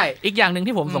ำได้อีกอย่างนึง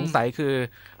ที่ผมสงสัยคือ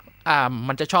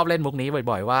มันจะชอบเล่นมุกนี้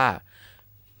บ่อยๆว่า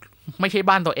ไม่ใช่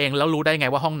บ้านตัวเองแล้วรู้ได้ไง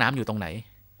ว่าห้องน้ำอยู่ตรงไหน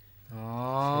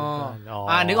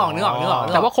นึกออก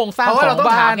แต่ว่าโครงสร้างของ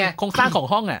บ้านโครงสร้างของ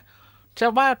ห้องอ่ะจะ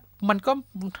ว่ามันก็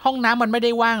ห้องน้ำมันไม่ไ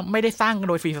ด้ว่างไม่ได้สร้าง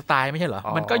โดยฟรีสไตล์ไม่ใช่เหรอ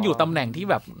มันก็อยู่ตำแหน่งที่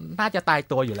แบบน่าจะตาย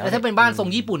ตัวอยู่แล้วแต่ถ้าเป็นบ้านทรง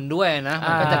ญี่ปุ่นด้วยนะ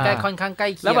มันก็จะใกล้ค่อนข้างใกล้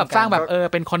เคียงแล้วแบบสร้างแบบ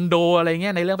เป็นคอนโดอะไรเ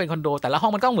งี้ยในเรื่องเป็นคอนโดแต่ละห้อ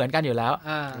งมันก็เหมือนกันอยู่แล้ว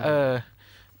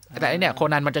แต่ไอเนี่ยโค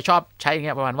นันมันจะชอบใช้อย่างเ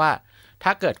งี้ยประมาณว่าถ้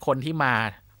าเกิดคนที่มา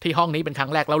ที่ห้องนี้เป็นครั้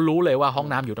งแรกแล้วรู้เลยว่าห้อง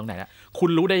น้ำอยู่ตรงไหนนะคุณ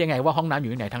รู้ได้ยังไงว่าห้องน้ำอ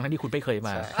ยู่ที่ไหนทั้งที่คุณไม่เคยม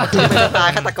าคือเป็นตาย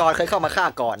ฆาตกรเคยเข้ามาฆ่า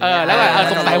ก่อนแล้ว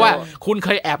สงสัยว่าคุณเค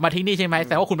ยแอบมาที่นี่ใช่ไหม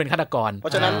แต่ว่าคุณเป็นฆาตกรเพรา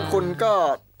ะฉะนั้นคุณก็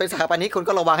เป็นสถาปนิกคุณ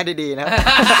ก็ระวังให้ดีๆนะ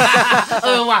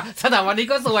ว่ะสถาปนิก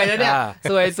ก็สวยแล้วเนี่ย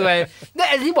สวยเนี่ย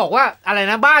ที่บอกว่าอะไร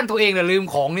นะบ้านตัวเองเนี่ยลืม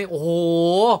ของนี่โอ้โห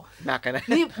หนักเลยนะ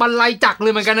นี่บรรลัยจักรเล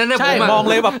ยเหมือนกันนะเนี่ยใช่มอง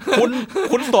เลยแบบ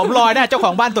คุณสวมรอยแน่เจ้าข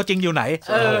องบ้านตัวจริงอยู่ไหน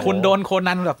คุณโดนโค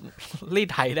นันแบบรีด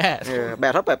ไถแน่แบ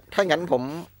บถ้างั้นผม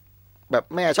แบบ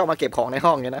แม่ชอบมาเก็บของในห้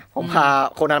องเนี่ยนะผมพา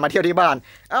โคนันมาเที่ยวที่บ้าน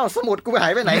อ้าวสมุดกูหา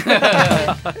ยไปไหน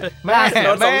แม่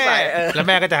สงสัยแล้วแ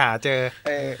ม่ก็จะหาเจอ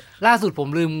ล่าสุดผม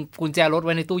ลืมกุญแจรถไ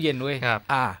ว้ในตู้เย็นด้วยครับ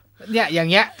เนี่ยอย่าง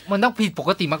เงี้ยมันต้องผิดปก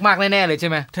ติมากๆแน่ๆเลยใช่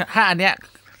ไหมถ้าอันเนี้ย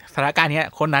สถานการณ์เนี้ย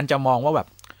คนนั้นจะมองว่าแบบ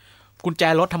กุญแจ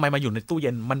รถทำไมมาอยู่ในตู้เ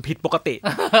ย็นมันผิดปกติ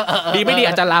ดีไม่ดี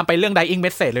อาจจะลามไปเรื่อง dying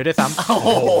message เลยด้วยซ้ำ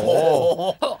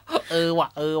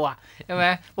ว่ะใช่ไหม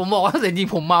ผมบอกว่าแต่จริง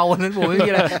ผมเมาวันนั้นผมไม่มี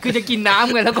อะไรคือจะกินน้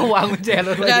ำไงแล้วก็วางกุญแจร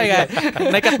ถใช่ไง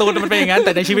ในการ์ตูนมันเป็นอย่างนั้นแ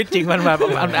ต่ในชีวิตจริงมันแบบ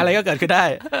อะไรก็เกิดขึ้นได้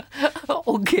โ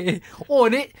อเคโอ้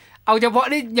นี่เอาเฉพาะ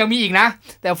นี่ยังมีอีกนะ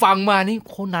แต่ฟังมานี่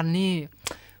โคนันนี่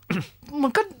มั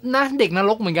นก็นะเด็กนร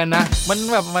กเหมือนกันนะมัน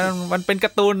แบบมันเป็นก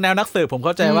าร์ตูนแนวนักสืบผมเ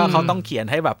ข้าใจว่าเขาต้องเขียน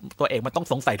ให้แบบตัวเอกมันต้อง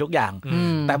สงสัยทุกอย่าง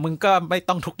แต่มึงก็ไม่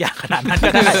ต้องทุกอย่างขนาดนั้นก็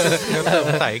ได้สง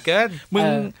สัยเกินมึง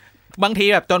บางที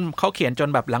แบบจนเขาเขียนจน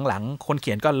แบบหลังๆคนเ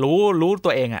ขียนก็รู้ตั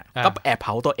วเองอ่ะก็แอบเผ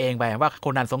าตัวเองไปว่าค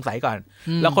นนั้นสงสัยก่อน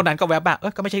แล้วคนนั้นก็แวบว่า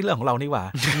ก็ไม่ใช่เรื่องของเรานี่หว่า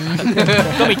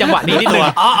ก็มีจังหวะนี้นิดนึง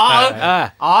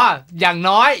อ๋ออย่าง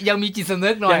น้อยยังมีจิตสำ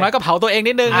นึกหน่อยอย่างน้อยก็เผาตัวเอง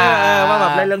นิดนึงว่าแบ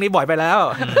บเล่นเรื่องนี้บ่อยไปแล้ว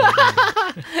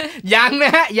ยังน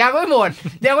ะฮะยังไม่หมด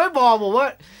ยังไม่บอกผมว่า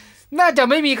น่าจะ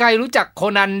ไม่มีใครรู้จักโค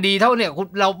นันดีเท่าเนี่ย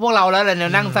พวกเราแล้วแหละ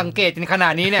นั่งสังเกตจนขนา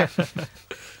ดนี้เนี่ย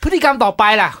พฤติกรรมต่อไป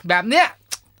ล่ะแบบเนี้ย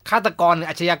ฆาตกรหรือ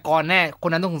อาชญากรแน่ค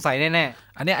นนั้นต้องสงสัยแน่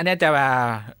ๆอันนี้จะ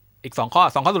อีก2 ข้อ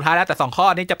สุดท้ายแล้วแต่2 ข้อ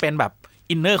นี้จะเป็นแบบ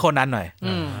อินเนอร์คนนั้นหน่อย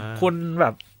คุณแบ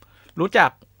บรู้จัก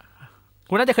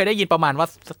คุณน่าจะเคยได้ยินประมาณว่า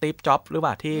สตีฟจ็อบส์หรือเป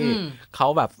ล่าที่เขา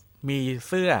แบบมี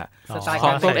เสื้อข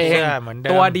องตัวเอง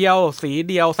ตัวเดียวสี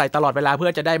เดียวใส่ตลอดเวลาเพื่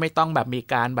อจะได้ไม่ต้องแบบมี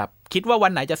การแบบคิดว่าวั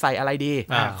นไหนจะใส่อะไรดี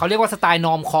เขาเรียกว่าสไตล์น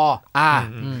อร์มคอ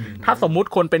ถ้าสมมุติ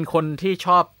คนเป็นคนที่ช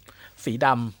อบสีด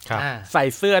ำใส่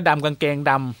เสื้อดำกางเกง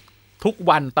ดำทุก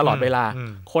วันตลอดเวลา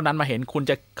คนนั้นมาเห็น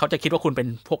เขาจะคิดว่าคุณเป็น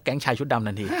พวกแก๊งชายชุดดำ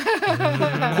ทันที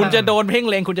คุณจะโดนเพ่ง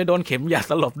เล็งคุณจะโดนเข็มยา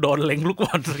สลบโดนเล็งลูกบ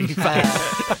อลสีฟ้า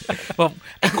แบบ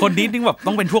ไอ้คนนี้นี่แบบ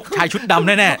ต้องเป็นพวกชายชุดดำ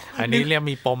แน่ๆอันนี้เรียก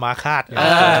มีปมอาฆาต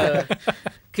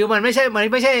คือมันไม่ใช่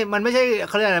เ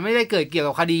ขาเรียกอะไรไม่ได้เกิดเกี่ยว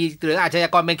กับคดีหรืออาชญา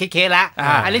กรเป็นเคสๆแล้ว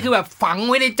อันนี้คือแบบฝัง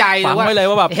ไว้ในใจเลย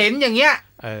ว่าแบบเห็นอย่างเงี้ย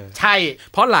ใช่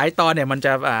เพราะหลายตอนเนี่ยมันจ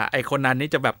ะไอ้คนนั้นนี่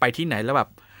จะแบบไปที่ไหนแล้วแบบ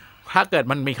ถ้าเกิด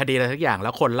มันมีคดีอะไรสักอย่างแล้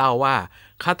วคนเล่าว่า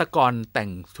ฆาตกรแต่ง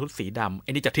ชุดสีดำไ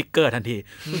อ้นี่จะทริกเกอร์ทันที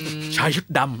ชายชุด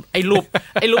ดำไอ้รูป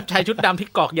ชายชุดดำที่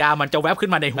กอกยามันจะแวบขึ้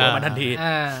นมาในหัวมันทันที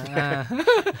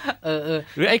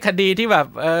หรือไอ้คดีที่แบบ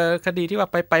คดีที่แบบ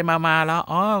ไปมาแล้ว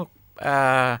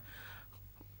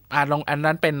อัน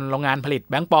นั้นเป็นโรงงานผลิต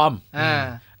แบงค์ปลอม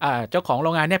เจ้าของโร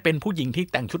งงานเนี่ยเป็นผู้หญิงที่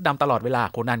แต่งชุดดำตลอดเวลา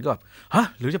คนนั้นก็แบบฮะ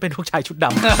หรือจะเป็นผู้ชายชุดด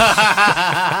ำ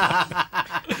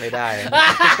ไม่ได้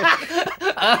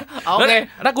โอเค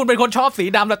ถ้าคุณเป็นคนชอบสี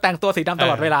ดำแล้วแต่งตัวสีดำต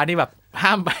ลอดเวลานี่แบบห้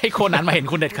ามให้คนนั้นมาเห็น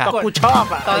คุณเด็ดขาดกูชอบ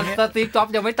อ่ะตอนสตีฟจ็อบ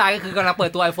ส์ยังไม่ตายก็คือกำลังเปิ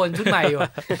ดตัว iPhone ชุดใหม่อยู่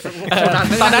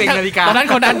ตอนนั้น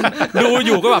คนนั้นดูอ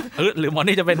ยู่ก็แบบหรือมอน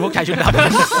นี่จะเป็นพวกชายชุดด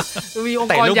ำมีอง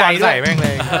ค์กรใหญ่ใส่แม่งเล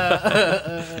ย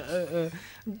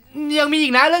ยังมีอี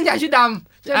กนะเรื่องชายชุดด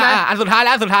ำใช่ไหมอันสุดท้ายแ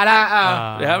ล้ว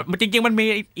เดี๋ยวจริงๆมันมี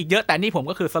อีกเยอะแต่นี่ผม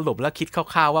ก็คือสรุปแล้วคิดค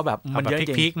ร่าวๆว่าแบบมันเยอะจ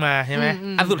ริงพีคมาใช่ไหม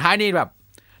อันสุดท้ายนี่แบบ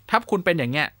ถ้าคุณเป็นอย่า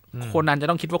งเงี้ยคนนั้นจะ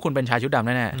ต้องคิดว่าคุณเป็นชายชุดดำแ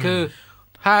น่ๆคือ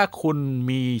ถ้าคุณ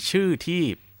มีชื่อที่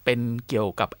เป็นเกี่ยว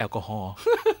กับแอลกอฮอล์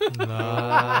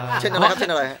เช่นอะไรครับเช่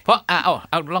นอะไรเพราะเอ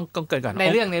าลองเกินก่อนใน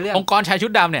เรื่ององค์กรชายชุ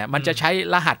ดดำเนี่ยมันจะใช้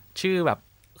รหัสชื่อแบบ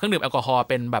เครื่องดื่มแอลกอฮอล์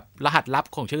เป็นแบบรหัสลับ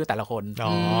ของชื่อแต่ละคน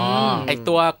ไอ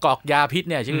ตัวกอกยาพิษ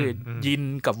เนี่ยชื่อยิน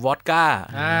กับวอดก้า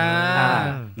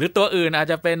หรือตัวอื่นอาจ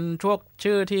จะเป็นพวก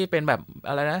ชื่อที่เป็นแบบ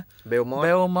อะไรนะเบล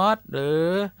มอสหรือ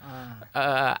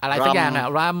อะไรสักอย่าง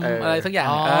รัมอะไรสักอย่าง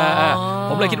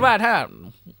ผมเลยคิดว่าถ้า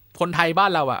คนไทยบ้า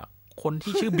นเราอ่ะคน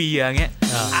ที่ชื่อเบียร์เงี้ย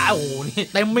โอ้โหนี่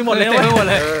เต็มไม่หมดเลยน้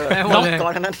องก่อ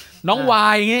นนั้นน้องวา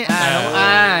ยเงี้ย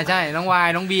ใช่น้องวาย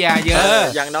น้องเบียร์เยอะ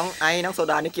อย่างน้องไอ้น้องโซ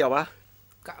ดานี่เกี่ยวปะ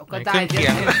ก็ได้เคีย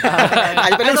งอา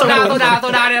จจะเป็นโซด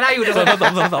าเนี่ยได้อยู่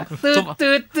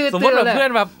สมมติแบบเพื่อน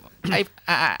แบบไ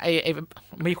อ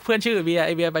มีเพื่อนชื่อเบียร์ไอ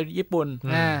เบียร์ไปญี่ปุ่น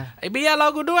ไอเบียร์เรา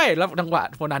กูด้วยแล้วจังหวะ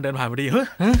โฟนันเดินผ่านพอดี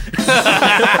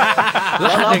แล้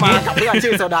วมากับเพื่อน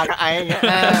ชื่อโซดากับไออย่างเงี้ย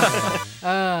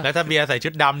แล้วถ้าเบียร์ใส่ชุ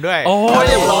ดดำด้วย โอ้ย เ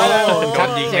รียบร้อยแล้ว โดน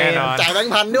ยิงแน่นอน จ่ายแบง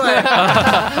ค์พันด้วย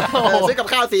ซื้อกับ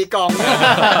ข้าว4 กล่อง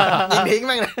ยิงทิ้งแ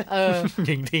ม่งเลย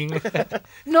ยิงทิ้ง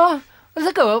เนาะถ้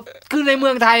าเกิดว่าคือในเมื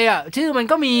องไทยอ่ะชื่อมัน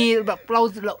ก็มีแบบเรา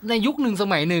ในยุคหนึ่งส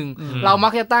มัยหนึ่งเรามั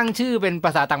กจะตั้งชื่อเป็นภ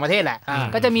าษาต่างประเทศแหละ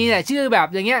ก็จะมีแต่ชื่อแบบ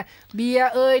อย่างเงี้ยเบีย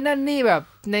ร์นั่นนี่แบบ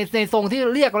ในทรงที่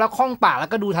เรียกแล้วคล่องปากแล้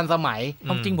วก็ดูทันสมัยค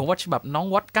วามจริงผมว่าแบบน้อง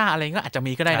วอดก้าอะไรก็อาจจะ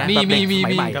มีก็ได้นะมีก็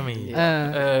มี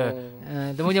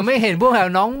แต่มันยังไม่เห็นพวกแบบ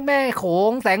น้องแม่โข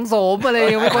งแสงโสมอะไร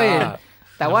ยังไม่ค่อยเห็น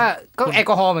แต่ว่าก็แอล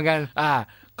กอฮอล์เหมือนกัน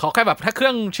ขอแค่แบบถ้าเครื่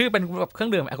องชื่อเป็นแบบเครื่อ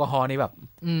งดื่มแอลกอฮอล์นี่แบบ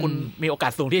คุณมีโอกา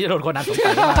สสูงที่จะโดนคนนั้นสง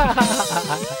สัย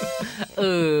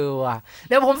ว่ะเ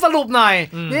ดี๋ยวผมสรุปหน่อย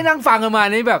นี่นั่งฟังกันมา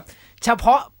นี่แบบเฉพ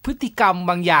าะพฤติกรรม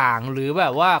บางอย่างหรือแบ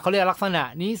บว่าเขาเรียกลักษณะ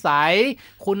นิสัย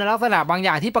คุณลักษณะบางอ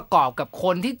ย่างที่ประกอบกับค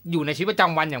นที่อยู่ในชีวิตประจ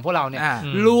ำวันอย่างพวกเราเนี่ย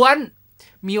ล้วน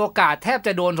มีโอกาสแทบจ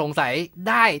ะโดนสงสัย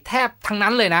ได้แทบทั้งนั้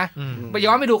นเลยนะไปย้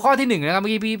อนไปดูข้อที่1นะครับเมื่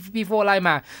อกี้พี่โฟไล่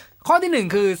มาข้อที่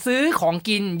1คือซื้อของ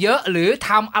กินเยอะหรือท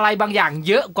ำอะไรบางอย่าง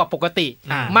เยอะกว่าปกติ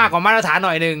มากกว่ามาตรฐานห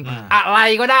น่อยนึงอะไร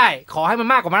ก็ได้ขอให้มัน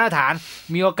มากกว่ามาตรฐาน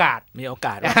มีโอกาส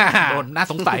โดนน่า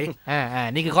สงสัย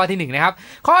นี่คือข้อที่1นะครับ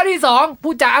ข้อที่2พู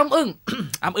ดจาอ้ำ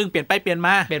อึ้งเปลี่ยนไปเปลี่ยนม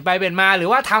าหรือ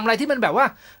ว่าทำอะไรที่มันแบบว่า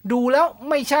ดูแล้ว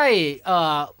ไม่ใช่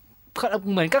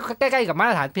เหมือนก็ใกล้ๆกับมา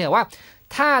ตรฐานเพียงแต่ว่า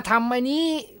ถ้าทำอันนี้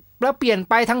แล้วเปลี่ยน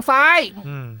ไปทางซ้าย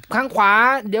ทางขวา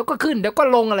เดี๋ยวก็ขึ้นเดี๋ยวก็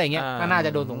ลงอะไรเงี้ยก็น่าจะ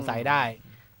โดนสงสัยได้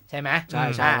ใช่ไหม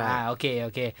ใช่โอ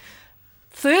เค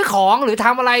ซื้อของหรือท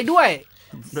ำอะไรด้วย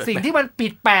สิ่งที่มันผิ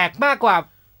ดแปลกมากกว่า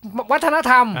วัฒน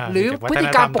ธรรมหรือพฤติ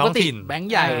กรรมปกติแบงค์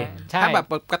ใหญ่ถ้าแบบ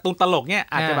การ์ตูนตลกเนี่ย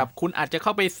อาจจะแบบคุณอาจจะเข้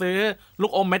าไปซื้อลู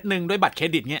กอมเม็ดนึงด้วยบัตรเคร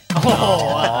ดิตเนี่ย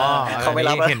เขาไม่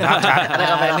รับเห็นภาพชัด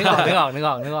นึก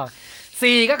ออก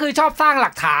4ก็คือชอบสร้างห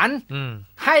ลักฐาน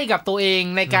ให้กับตัวเอง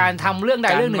ในการทำเรื่องใด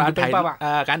เรื่องหนึ่งเป็นแบบ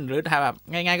กันหรือถ่ายแบบ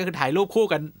ง่ายๆก็คือถ่ายรูปคู่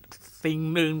กันสิ่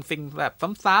งแบบ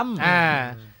ซ้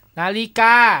ำนาฬิก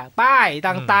าป้าย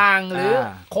ต่างๆหรือ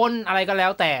คนอะไรก็แล้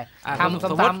วแต่ทำ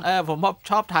ซ้ำๆผม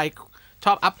ชอ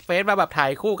บอัพเฟซว่าแบบถ่า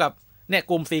ยคู่กับเนี่ย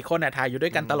กลุ่ม4คนเนี่ยถ่ายอยู่ด้ว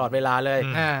ยกันตลอดเวลาเลย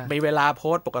มีเวลาโพ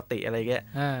สต์ปกติอะไรเงี้ย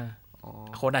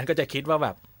คนนั้นก็จะคิดว่าแบ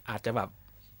บอาจจะ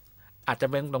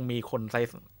เป็นต้องมีคนใส่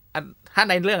ถ้า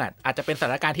ในเรื่องอาจจะเป็นสถ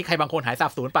านการณ์ที่ใครบางคนหายสา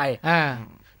บสูญไป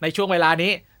ในช่วงเวลา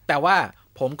นี้แต่ว่า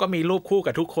ผมก็มีรูปคู่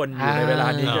กับทุกคนอยู่ในเวลา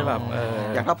นี้ก็แบบ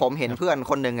อย่างถ้าผมเห็นเพื่อน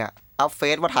คนนึงอัพเฟ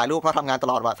ซว่าถ่ายรูปเพราะทำงานต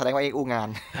ลอดว่ะแสดงว่าเองอู้งาน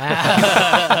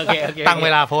ตั้งเว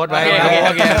ลาโพสต์ไว้โ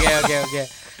อเค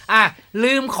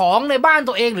ลืมของในบ้าน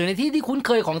ตัวเองหรือในที่ที่คุ้นเ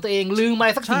คยของตัวเองลืมอะไร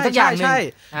สักสิ่งสักอย่างนึง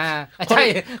ใช่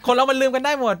คนเรามันลืมกันไ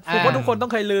ด้หมดผมว่าทุกคนต้อ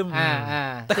งเคยลืม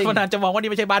แต่คนนั้นจะมองว่า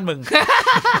นี่ไม่ใช่บ้านมึง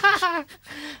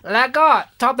แล้วก็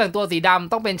ชอบแต่งตัวสีด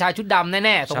ำต้องเป็นชายชุดดำแ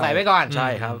น่ๆสงสัยไว้ก่อนใช่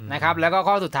ครับนะครับแล้วก็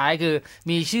ข้อสุดท้ายคือ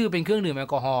มีชื่อเป็นเครื่องดื่มแอล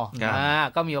กอฮอล์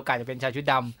ก็มีโอกาสจะเป็นชายชุด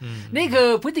ดำนี่คือ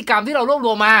พฤติกรรมที่เรารวบร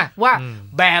วมมาว่า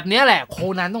แบบนี้แหละโค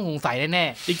นันต้องสงสัยแน่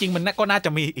ๆจริงๆมันก็น่าจะ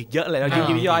มีอีกเยอะเลยแล้ว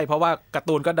ยิบย่อยเพราะว่าการ์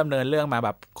ตูนก็ดำเนินเรื่องมาแบ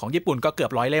บของญี่ปุ่นก็เกือ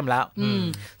บ100 เล่มแล้ว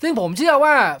ซึ่งผมเชื่อ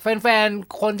ว่าแฟน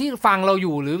ๆคนที่ฟังเราอ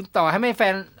ยู่หรือต่อให้ไม่แฟ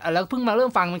นแล้วเพิ่งมาเริ่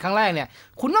มฟังเป็นครั้งแรกเนี่ย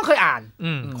คุณต้องเคยอ่าน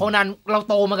โคนันเรา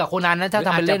โตมากับโคนันนะถ้าท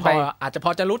ำเป็นเล่นไปอาจจะพ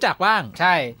อจะรู้จักบ้างใ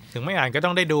ช่ถึงไม่อ่านก็ต้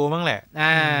องได้ดูบ้างแหละ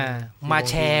มา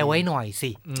แชร์ไว้หน่อย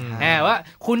สิว่า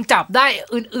คุณจับได้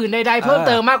อื่นๆใดๆเพิ่มเ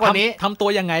ติมมากกว่านี้ทำตัว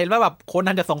ยังไงแล้วแบบคน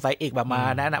นั้นจะสงสัยอีกแบบม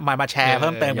าแชร์เ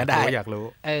พิ่มเติมกันได้อยากรู้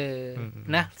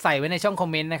นะใส่ไว้ในช่องคอม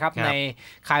เมนต์นะครับใน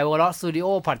คายวอลล์สตูดิโอ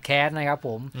พอดแคสต์นะครับผ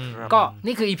มก็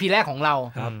นี่คือ EP แรกของเรา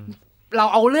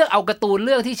เอาเรื่องเอาการ์ตูนเ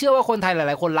รื่องที่เชื่อว่าคนไทยหล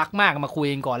ายๆคนรักมากมาคุย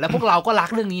กันก่อนแล้วพวกเราก็รัก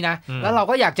เรื่องนี้นะแล้วเรา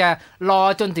ก็อยากจะรอ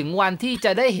จนถึงวันที่จ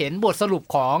ะได้เห็นบทสรุป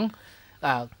ของ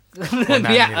เรื่อง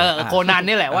นี้โคนัน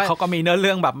นี่แหละว่าเขาก็มีเนื้อเ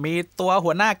รื่องแบบมีตัว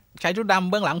หัวหน้าชายชุดดำ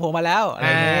เบื้องหลังโผล่มาแล้วอะไร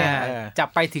เงี้ยจะ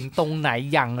ไปถึงตรงไหน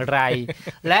อย่างไร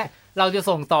และเราจะ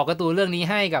ส่งต่อการ์ตูนเรื่องนี้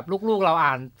ให้กับลูกๆเรา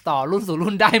อ่านต่อรุ่นสู่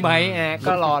รุ่นได้ไหม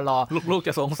ก็รอลูกๆจ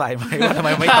ะสงสัยไหมว่าทำไม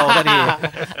ไม่โตก็ดี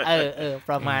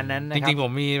ประมาณนั้นนะจริงๆผ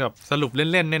มมีแบบสรุป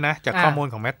เล่นๆด้วยนะจากข้อมูล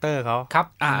ของแมตเตอร์เขาครับ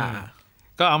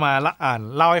ก็เอามาอ่าน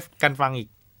เล่าให้กันฟังอีก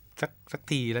สัก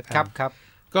ทีแล้วกันครับ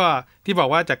ก็ที่บอก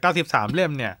ว่าจาก93เล่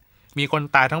มเนี่ยมีคน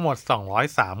ตายทั้งหมด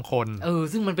203คน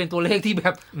ซึ่งมันเป็นตัวเลขที่แบ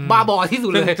บบ้าบอที่สุ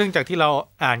ดเลยซึ่งจากที่เรา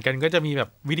อ่านกันก็จะมีแบบ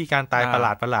วิธีการตายประหล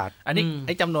าดอันนี้ไ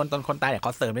อ้จำนวนตอนคนตายเนี่ยข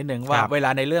อเสริมนิดนึงว่าเวลา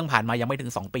ในเรื่องผ่านมายังไม่ถึ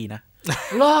ง2 ปีนะ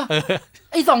เหรอ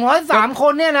ไอ้203ค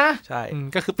นเนี่ยนะใช่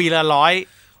ก็คือปีละ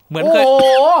100เหมือนเคย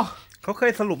เขาเค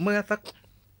ยสรุปเมื่อสัก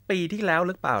ปีที่แล้วห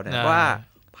รือเปล่าเนี่ยว่า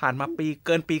ผ่านมาเ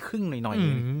กินปีครึ่งหน่อย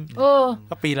ๆ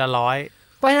ก็ปีละ100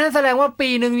เพราะฉะนั้นแสดงว่าปี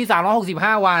นึงมี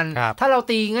365วันถ้าเรา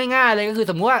ตีง่ายๆเลยก็คือ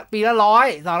สมมุติว่าปีละ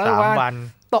100 300วัน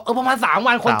ตกประมาณ3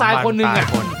วันคนตายคนนึง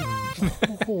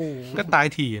โอ้โหก็ตาย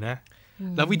ถี่นะ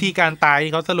แล้ววิธีการตาย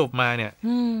ที่เขาสรุปมาเนี่ย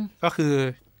ก็คือ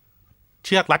เ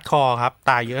ชือกรัดคอครับ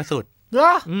ตายเยอะสุด เหร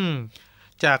อ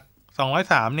จาก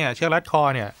203เนี่ยเชือกรัดคอ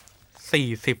เนี่ย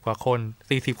40 กว่าคน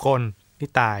40 คนที่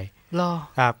ตายเหรอ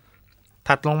ครับ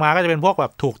ถัดลงมาก็จะเป็นพวกแบ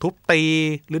บถูกทุบตี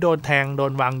หรือโดนแทงโด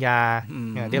นวางยา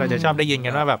ที่เราจะชอบได้ยินกั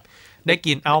นว่าแบบได้ก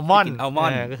ลิ่นอัลมอนด์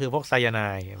ก็คือพวกไซยาไน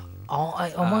ด์อ๋อ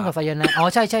อัลมอนด์กับไซยาไนด์อ๋อ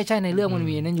ใช่ๆๆในเรื่องมัน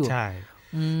มีนั่นอยู่ใช่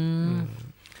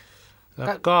แล้ว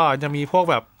ก็จะมีพวก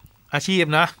แบบอาชีพ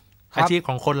นะอาชีพข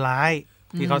องคนร้าย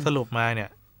ที่เขาสรุปมาเนี่ย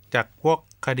จากพวก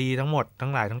คดีทั้งหมดทั้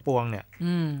งหลายทั้งปวงเนี่ย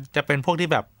จะเป็นพวกที่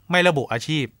แบบไม่ระบุอา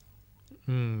ชีพ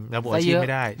ระบุอาชีพไม่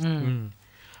ได้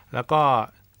แล้วก็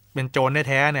เป็นโจร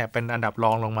แท้ๆเนี่ยเป็นอันดับร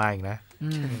องลงมาอีกนะ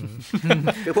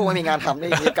คือพวกไม่มีงานทำนี่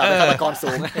มีการเป็นฆาตกร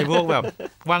สูงไอ้พวกแบบ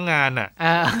ว่างงานอ่ะ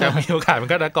จะมีโอกาสเป็น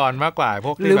ฆาตกรมากกว่าพ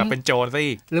วกที่แบบเป็นโจรซะ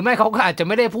อีกหรือไม่เขาก็อาจจะ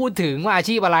ไม่ได้พูดถึงว่าอา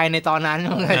ชีพอะไรในตอนนั้น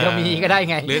จะมีก็ได้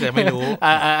ไงหรือแต่ไม่รู้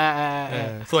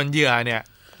ส่วนเหยื่อเนี่ย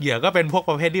เหยื่อก็เป็นพวก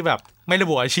ประเภทที่แบบไม่ระ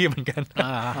บุอาชีพเหมือนกัน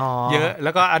เยอะแ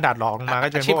ล้วก็อันดับรองลงมาก็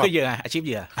จะเป็นพวกเหยื่ออาชีพเ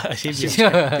หยื่อ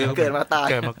เกิดมาตาย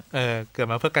เกิด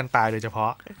มาเพื่อการตายโดยเฉพา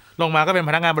ะลงมาก็เป็น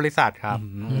พนักงานบริษัทครับ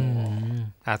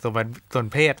ส่วน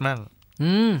เพศมั่ง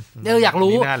อยาก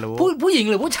รู้ผู้หญิง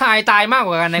หรือผู้ชายตายมากก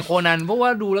ว่ากันในโคนันเพราะว่า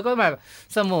ดูแล้วก็แบบ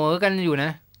เสมอกันอยู่น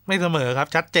ะไม่เสมอครับ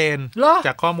ชัดเจนจ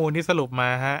ากข้อมูลที่สรุปมา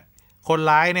ฮะคน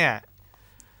ร้ายเนี่ย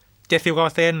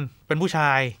70%เป็นผู้ช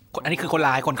ายอันนี้คือคน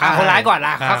ร้ายคนร้ายก่อน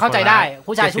ล่ะเขาเข้าใจได้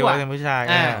ผู้ชายชั่วเป็นผู้ชาย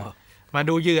มา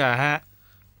ดูเหยื่อฮะ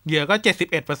เหยื่อก็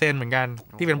71%เหมือนกัน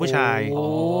ที่เป็นผู้ชายโอ้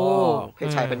เพศ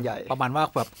ชายเป็นใหญ่ประมาณว่า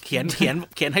แบบเขียน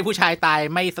ให้ผู้ชายตาย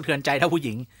ไม่สะเทือนใจเท่าผู้ห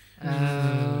ญิง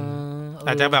อ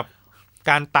าจจะแบบ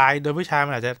การตายโดยผู้ชายมั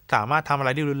นอาจจะสามารถทำอะไร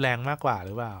ที่รุนแรงมากกว่าห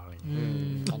รือเปล่า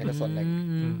อันนี้ก็ส่วนหนึ่ง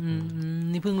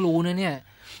นี่เพิ่งรู้นะเนี่ย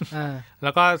แล้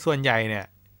วก็ส่วนใหญ่เนี่ย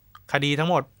คดีทั้ง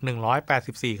หมด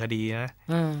184คดีนะ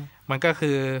มันก็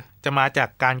คือจะมาจาก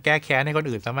การแก้แค้นให้คน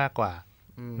อื่นซะมากกว่า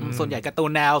ส่วนใหญ่การ์ตู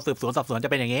นแนวสืบสวนสอบสวนจะ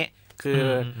เป็นอย่างนี้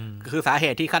คือสาเห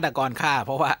ตุที่ฆาตกรฆ่าเ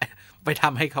พราะว่าไปท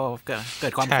ำให้เขาเกิ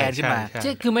ดความแค้นขึ้นมา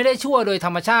คือไม่ได้ชั่วโดยธ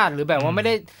รรมชาติหรือแบบว่าไม่ไ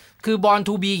ด้คือ born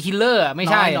to be killer ไม่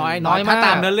ใช่น้อยมากต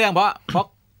ามเนื้อเรื่องเพราะ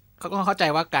เขาก็เข้าใจ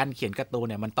ว่าการเขียนการ์ตูน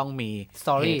เนี่ยมันต้องมี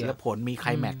เหตุและผลมีไคล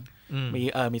แม็กซ์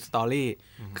มีสตอรี่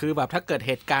คือแบบถ้าเกิดเ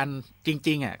หตุการณ์จ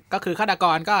ริงๆอ่ะก็คือฆาตก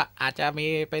รก็อาจจะมี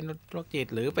เป็นโรคจิต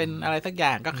หรือเป็นอะไรสักอย่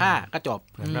างก็ฆ่าก็จบ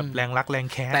แบบแรงรักแรง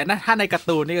แค้นแต่ถ้าในการ์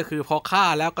ตูนนี่ก็คือพอฆ่า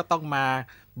แล้วก็ต้องมา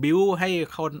บิ้วให้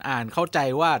คนอ่านเข้าใจ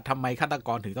ว่าทำไมฆาตก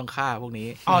รถึงต้องฆ่าพวกนี้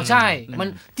อ๋อใช่มัน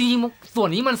จริงๆส่วน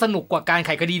นี้มันสนุกกว่าการไข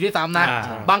คดีด้วยซ้ำนะ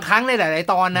บางครั้งในหลาย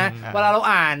ๆตอนนะเวลาเรา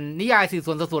อ่านนิยายสืบส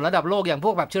วนสอบสวนระดับโลกอย่างพ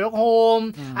วกแบบเชอร์ล็อกโฮมส์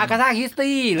อากาธาคริส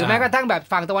ตี้หรือแม้กระทั่งแบบ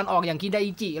ฝั่งตะวันออกอย่างคินได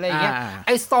อิจิอะไรอย่างเงี้ยไ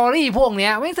อ้สตอรี่พวกเนี้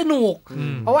ยไม่สนุก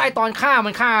เพราะว่าไอ้ตอนฆ่ามั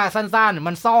นฆ่าสั้นๆ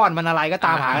มันซ่อนมันอะไรก็ต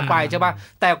ามหากันไปใช่ป่ะ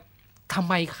แต่ทำ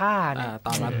ไมฆ่าเนี่ยต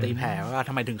อนมาตีแผ่ว่าท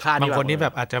ำไมถึงฆ่าบางคนนี่แบ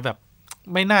บอาจจะแบบ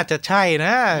ไม่น่าจะใช่น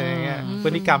ะพฤ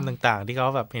ติกรรมต่างๆที่เขา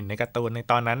แบบเห็นในการ์ตูนใน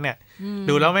ตอนนั้นเนี่ย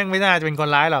ดูแล้วแม่งไม่น่าจะเป็นคน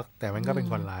ร้ายหรอกแต่มันก็เป็น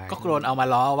คนร้ายก็โกรนเอามา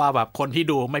ล้อว่าแบบคนที่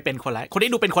ดูไม่เป็นคนร้ายคน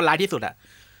ที่ดูเป็นคนร้ายที่สุดอ่ะ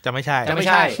จะไม่ใช่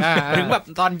ถึงแบบ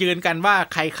ตอนยืนกันว่า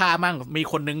ใครฆ่ามั่งมี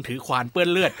คนนึงถือขวานเปื้อน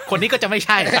เลือดคนนี้ก็จะไม่ใ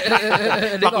ช่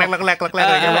ลักแรกเล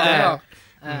ย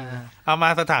เอามา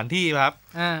สถานที่ครับ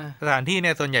สถานที่เ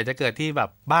นี่ยส่วนใหญ่จะเกิดที่แบบ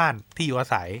บ้านที่อยู่อา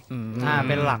ศัย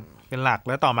เป็นหลักแ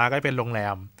ล้วต่อมาก็เป็นโรงแร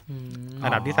มอั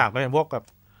นดับที่3ก็เป็นพวกแบบ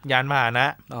ยานพาหนะ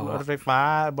รถไฟฟ้า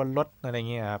บนรถอะไร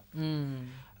เงี้ยครับ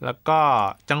แล้วก็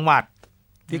จังหวัด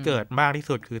ที่เกิดมากที่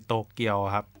สุดคือโตเกียว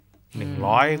ครับ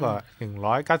100 กว่า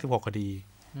196คดี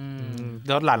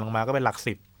ลดหลั่นลงมาก็เป็นหลัก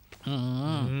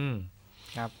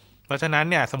10ครับเพราะฉะนั้น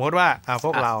เนี่ยสมมติว่าพ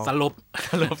วกเราสรุ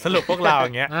ปพวกเราอ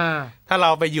ย่างเงี้ยถ้าเรา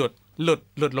ไปห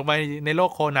ลุดลงไปในโล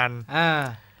กโคนัน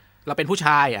เราเป็นผู้ช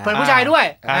ายเป็นผู้ชายด้วย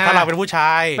ถ้าเราเป็นผู้ช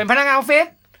ายเป็นพนักงานออฟฟิศ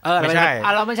ไม่ใช่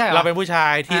เราไม่ใช่เราเป็นผู้ชา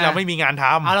ยที่เราไม่มีงานท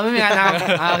ำเราไม่มีงานท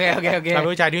ำโอเคเราเป็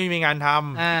นผู้ชายที่ไม่มีงานท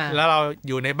ำแล้วเราอ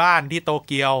ยู่ในบ้านที่โต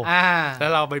เกียวแล้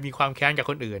วเราไปมีความแค้นกับ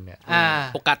คนอื่นเนี่ย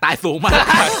โอกาสตายสูงมาก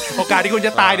โอกาสที่คุณจ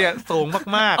ะตายเนี่ยสูง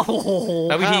มากๆ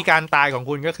แล้ววิธีการตายของ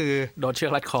คุณก็คือโดนเชือ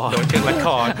กรัดคอ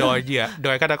โดยเหยื่อโด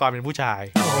ยฆาตกรเป็นผู้ชาย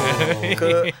คื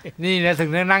อนี่นะถึง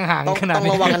นั่งห่างขนาดนี้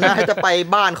ต้องระวังนะถ้าจะไป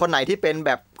บ้านคนไหนที่เป็นแ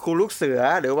บบครูลูกเสือ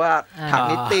หรือว่าถัก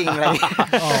นิตติ้งอะไร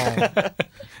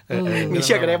มีเ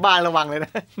ชือกกันในบ้านระวังเลยน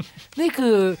ะนี่คื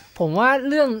อผมว่า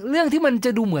เรื่องที่มันจ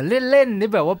ะดูเหมือนเล่นๆนี่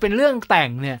แบบว่าเป็นเรื่องแต่ง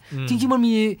เนี่ยจริงๆมัน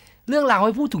มีเรื่องราวใ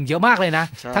ห้พูดถึงเยอะมากเลยนะ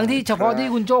ทั้งที่เฉพาะที่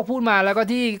คุณโจ้พูดมาแล้วก็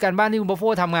ที่การบ้านที่คุณบัฟโฟ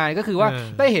ทำงานก็คือว่า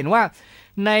ได้เห็นว่า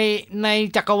ใน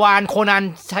จักรวาลโคนัน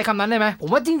ใช้คำนั้นได้ไหมผม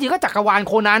ว่าจริงๆก็จักรวาล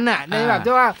โคนันน่ะในแบบ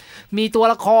ที่ว่ามีตัว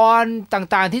ละคร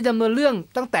ต่างๆที่ดำเนินเรื่อง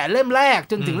ตั้งแต่เล่มแรก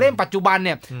จนถึงเล่มปัจจุบันเ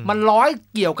นี่ยมันร้อย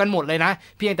เกี่ยวกันหมดเลยนะ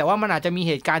เพียงแต่ว่ามันอาจจะมีเ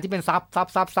หตุการณ์ที่เป็น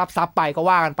ซับไปก็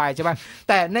ว่ากันไปใช่ไหมแ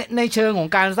ต่ในเชิงของ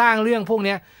การสร้างเรื่องพวก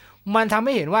นี้มันทำใ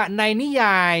ห้เห็นว่าในนิย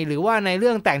ายหรือว่าในเรื่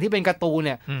องแต่งที่เป็นการ์ตูนเ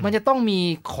นี่ยมันจะต้องมี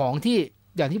ของที่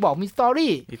อย่างที่บอกมีสตอ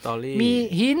รี่มี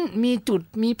หินมีจุด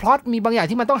มีพล็อตมีบางอย่าง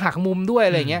ที่มันต้องหักมุมด้วย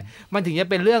อะไรเงี้ยมันถึงจะ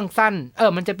เป็นเรื่องสั้น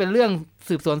มันจะเป็นเรื่อง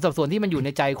สืบสวนสอบสวนที่มันอยู่ใน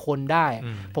ใจคนได้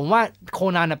ผมว่าโค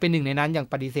นันเป็นหนึ่งในนั้นอย่าง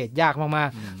ปฏิเสธยากมาก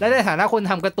ๆและในฐานะคน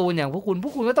ทำการ์ตูนอย่างพวก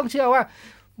คุณก็ต้องเชื่อว่า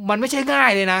มันไม่ใช่ง่า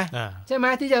ยเลยนะใช่ไหม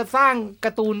ที่จะสร้างก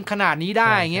าร์ตูนขนาดนี้ไ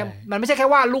ด้เงี้ยมันไม่ใช่แค่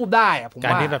วาดรูปได้อะผมว่าก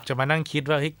ารที่แบบจะมานั่งคิด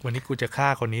ว่าเฮ้ยวันนี้กูจะฆ่า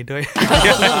คนนี้ด้วย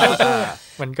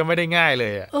มันก็ไม่ได้ง่ายเล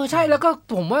ยใช่แล้วก็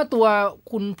ผมว่าตัว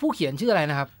คุณผู้เขียนชื่ออะไร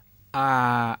นะครับ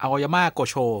อายาม่าโก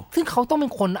โชซึ่งเขาต้องเป็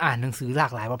นคนอ่านหนังสือหลา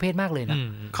กหลายประเภทมากเลยนะ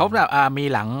เขาแบบมี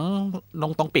หลัง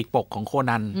ตรงปีกปกของโค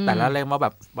นันแต่ละเล่มว่าแบ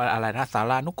บอะไรนะสา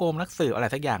รานุกรมนักสืบอะไร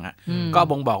สักอย่างก็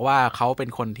บ่งบอกว่าเขาเป็น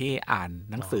คนที่อ่าน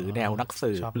หนังสือแนวนัก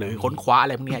สืบหรือค้นคว้าอะไ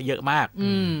รพวกนี้เยอะมาก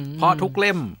เพราะทุกเ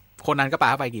ล่มโคนันก็ปา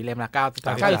ไปกี่เล่มนะ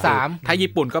93ถ้า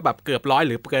ญี่ปุ่นก็แบบเกือบ100ห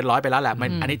รือเกิน100ไปแล้วแหละ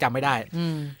อันนี้จำไม่ได้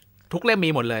ทุกเล่มมี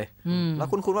หมดเลยแล้ว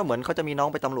คุณว่าเหมือนเขาจะมีน้อง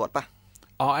ไปตำรวจปะ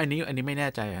อันนี้ไม่แน่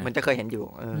ใจมันจะเคยเห็นอยู่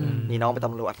มีน้องเป็นต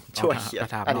ำรวจช่วยเขียน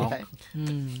อันนี้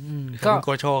ก็โก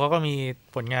โชเขาก็มี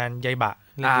ผลงานยายบะ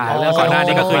เรื่องก่อนหน้า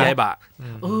นี้ก็คือยายบะ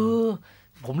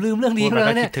ผมลืมเรื่องนี้เลย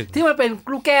เนี่ยที่มันเป็น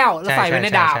ลูกแก้วแล้วใส่ไว้ใน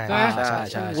ดาบใช่ไหม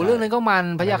ใช่เรื่องนั้นก็มัน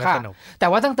พยาค่ะแต่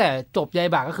ว่าตั้งแต่จบยาย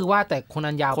บะก็คือว่าแต่โคนั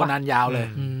นยาวเลย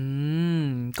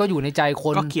ก็อยู่ในใจค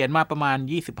นก็เขียนมาประมาณ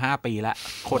25ปีแล้ว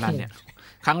โคนันเนี่ย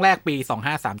ครั้งแรกปี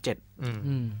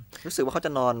2537รู้สึกว่าเขาจ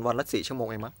ะนอนวันละ4 ชั่วโมง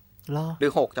เองมั้งหรื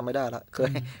อ6จำไม่ได้ละ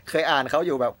เคยอ่านเขาอ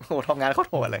ยู่แบบโหทำงานเขา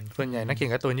โหดเลยส่วนใหญ่นักเขีย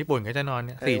นการ์ตูนญี่ปุ่นก็จะนอนเ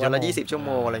นี่ย4 วันละ20 ชั่วโ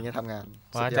มงอะไรเงี้ยทำงาน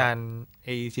ว่าอาจารย์เอ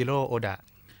ซิโร่โอดะ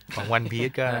ของวันพีซ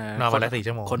ก็นอนวันละ4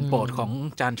 ชั่วโมงคนโปรดของ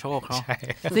จานโชคเขา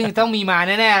ซึ่งต้องมีมาแ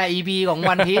น่ๆ EP ของ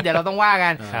วันพีซเดี๋ยวเราต้องว่ากั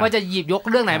นว่าจะหยิบยก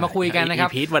เรื่องไหนมาคุยกันนะครับ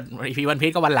EP วันพี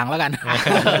ซก็วันหลังแล้วกัน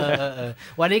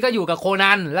วันนี้ก็อยู่กับโค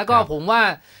นันแล้วก็ผมว่า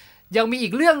ยังมี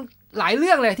อีกเรื่องหลายเ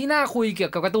รื่องเลยที่น่าคุยเกี่ย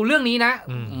วกับการ์ตูนเรื่องนี้นะ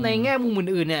ในแง่มุม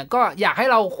อื่นๆเนี่ยก็อยากให้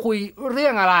เราคุยเรื่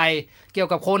องอะไรเกี่ยว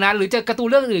กับโคนันหรือจะการ์ตูน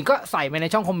เรื่องอื่นก็ใส่ไปใน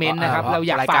ช่องคอมเมนต์นะครับเรา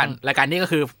อยากฟังรายการนี้ก็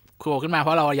คือโผล่ขึ้นมาเพร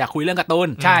าะเราอยากคุยเรื่องการ์ตูน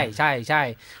ใช่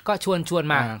ก็ชวน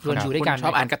มาชวนอยู่ด้วยกันช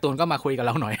อบอ่านการ์ตูนก็มาคุยกับเ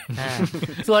ราหน่อย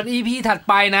ส่วน EP ถัด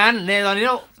ไปนั้นในตอนนี้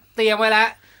เราเตรียมไว้แล้ว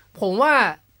ผมว่า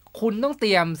คุณต้องเต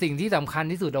รียมสิ่งที่สำคัญ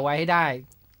ที่สุดเอาไว้ให้ได้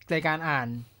ในการอ่าน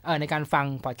ในการฟัง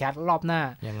พอดแคสต์รอบหน้า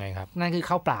ยังไงครับนั่นคือ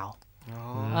ข้าวเปล่า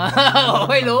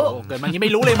ไม่รู้เกิดมันยังไ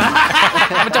ม่รู้เลยมั้ย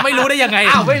มันจะไม่รู้ได้ยังไง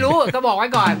ไม่รู้ก็บอกไว้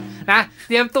ก่อนนะเ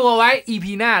ตรียมตัวไว้ EP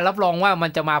หน้ารับรองว่ามั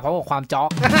นจะมาพร้อมกับความจ๊อก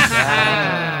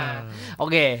โอ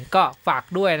เคก็ฝาก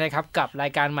ด้วยนะครับกับรา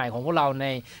ยการใหม่ของพวกเราใน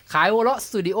ขายหัวเราะส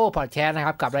ตูดิโอพอดแคสต์นะค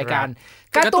รับกับรายการ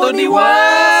การ์ตูนิเวิ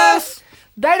ร์ส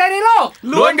ได้ในโลก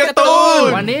ล้วนการ์ตูน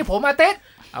วันนี้ผมอาเต็ด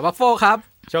วัฟเฟิลครับ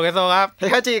โชเกโซครับเฮ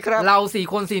คาจิครับเรา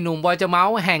4คน4หนุ่มบอยจะเมา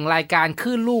ส์แห่งรายการค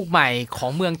ลื่นลูกใหม่ขอ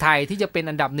งเมืองไทยที่จะเป็น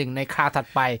อันดับ1ในคราวถัด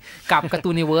ไปกับการ์ตู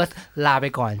นิเวิร์สลาไป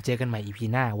ก่อนเจอกันใหม่ EP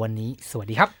หน้าวันนี้สวัส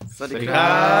ดีครับสวัสดีครั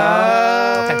บ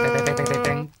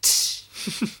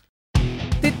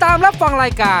ติดตามรับฟังรา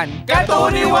ยการการ์ตู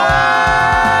นิเวิ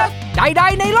ร์สใด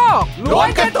ๆในโลกล้วน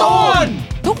การ์ตูน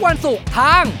ทุกวันศุกร์ท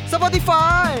าง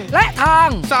Spotify และทาง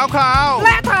SoundCloud แล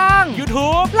ะทาง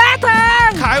YouTube และทาง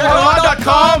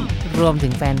khaihualo.com รวมถึ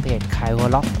งแฟนเพจขายหัว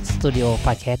เราะสตูดิโอพ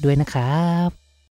อดแคสต์ด้วยนะครับ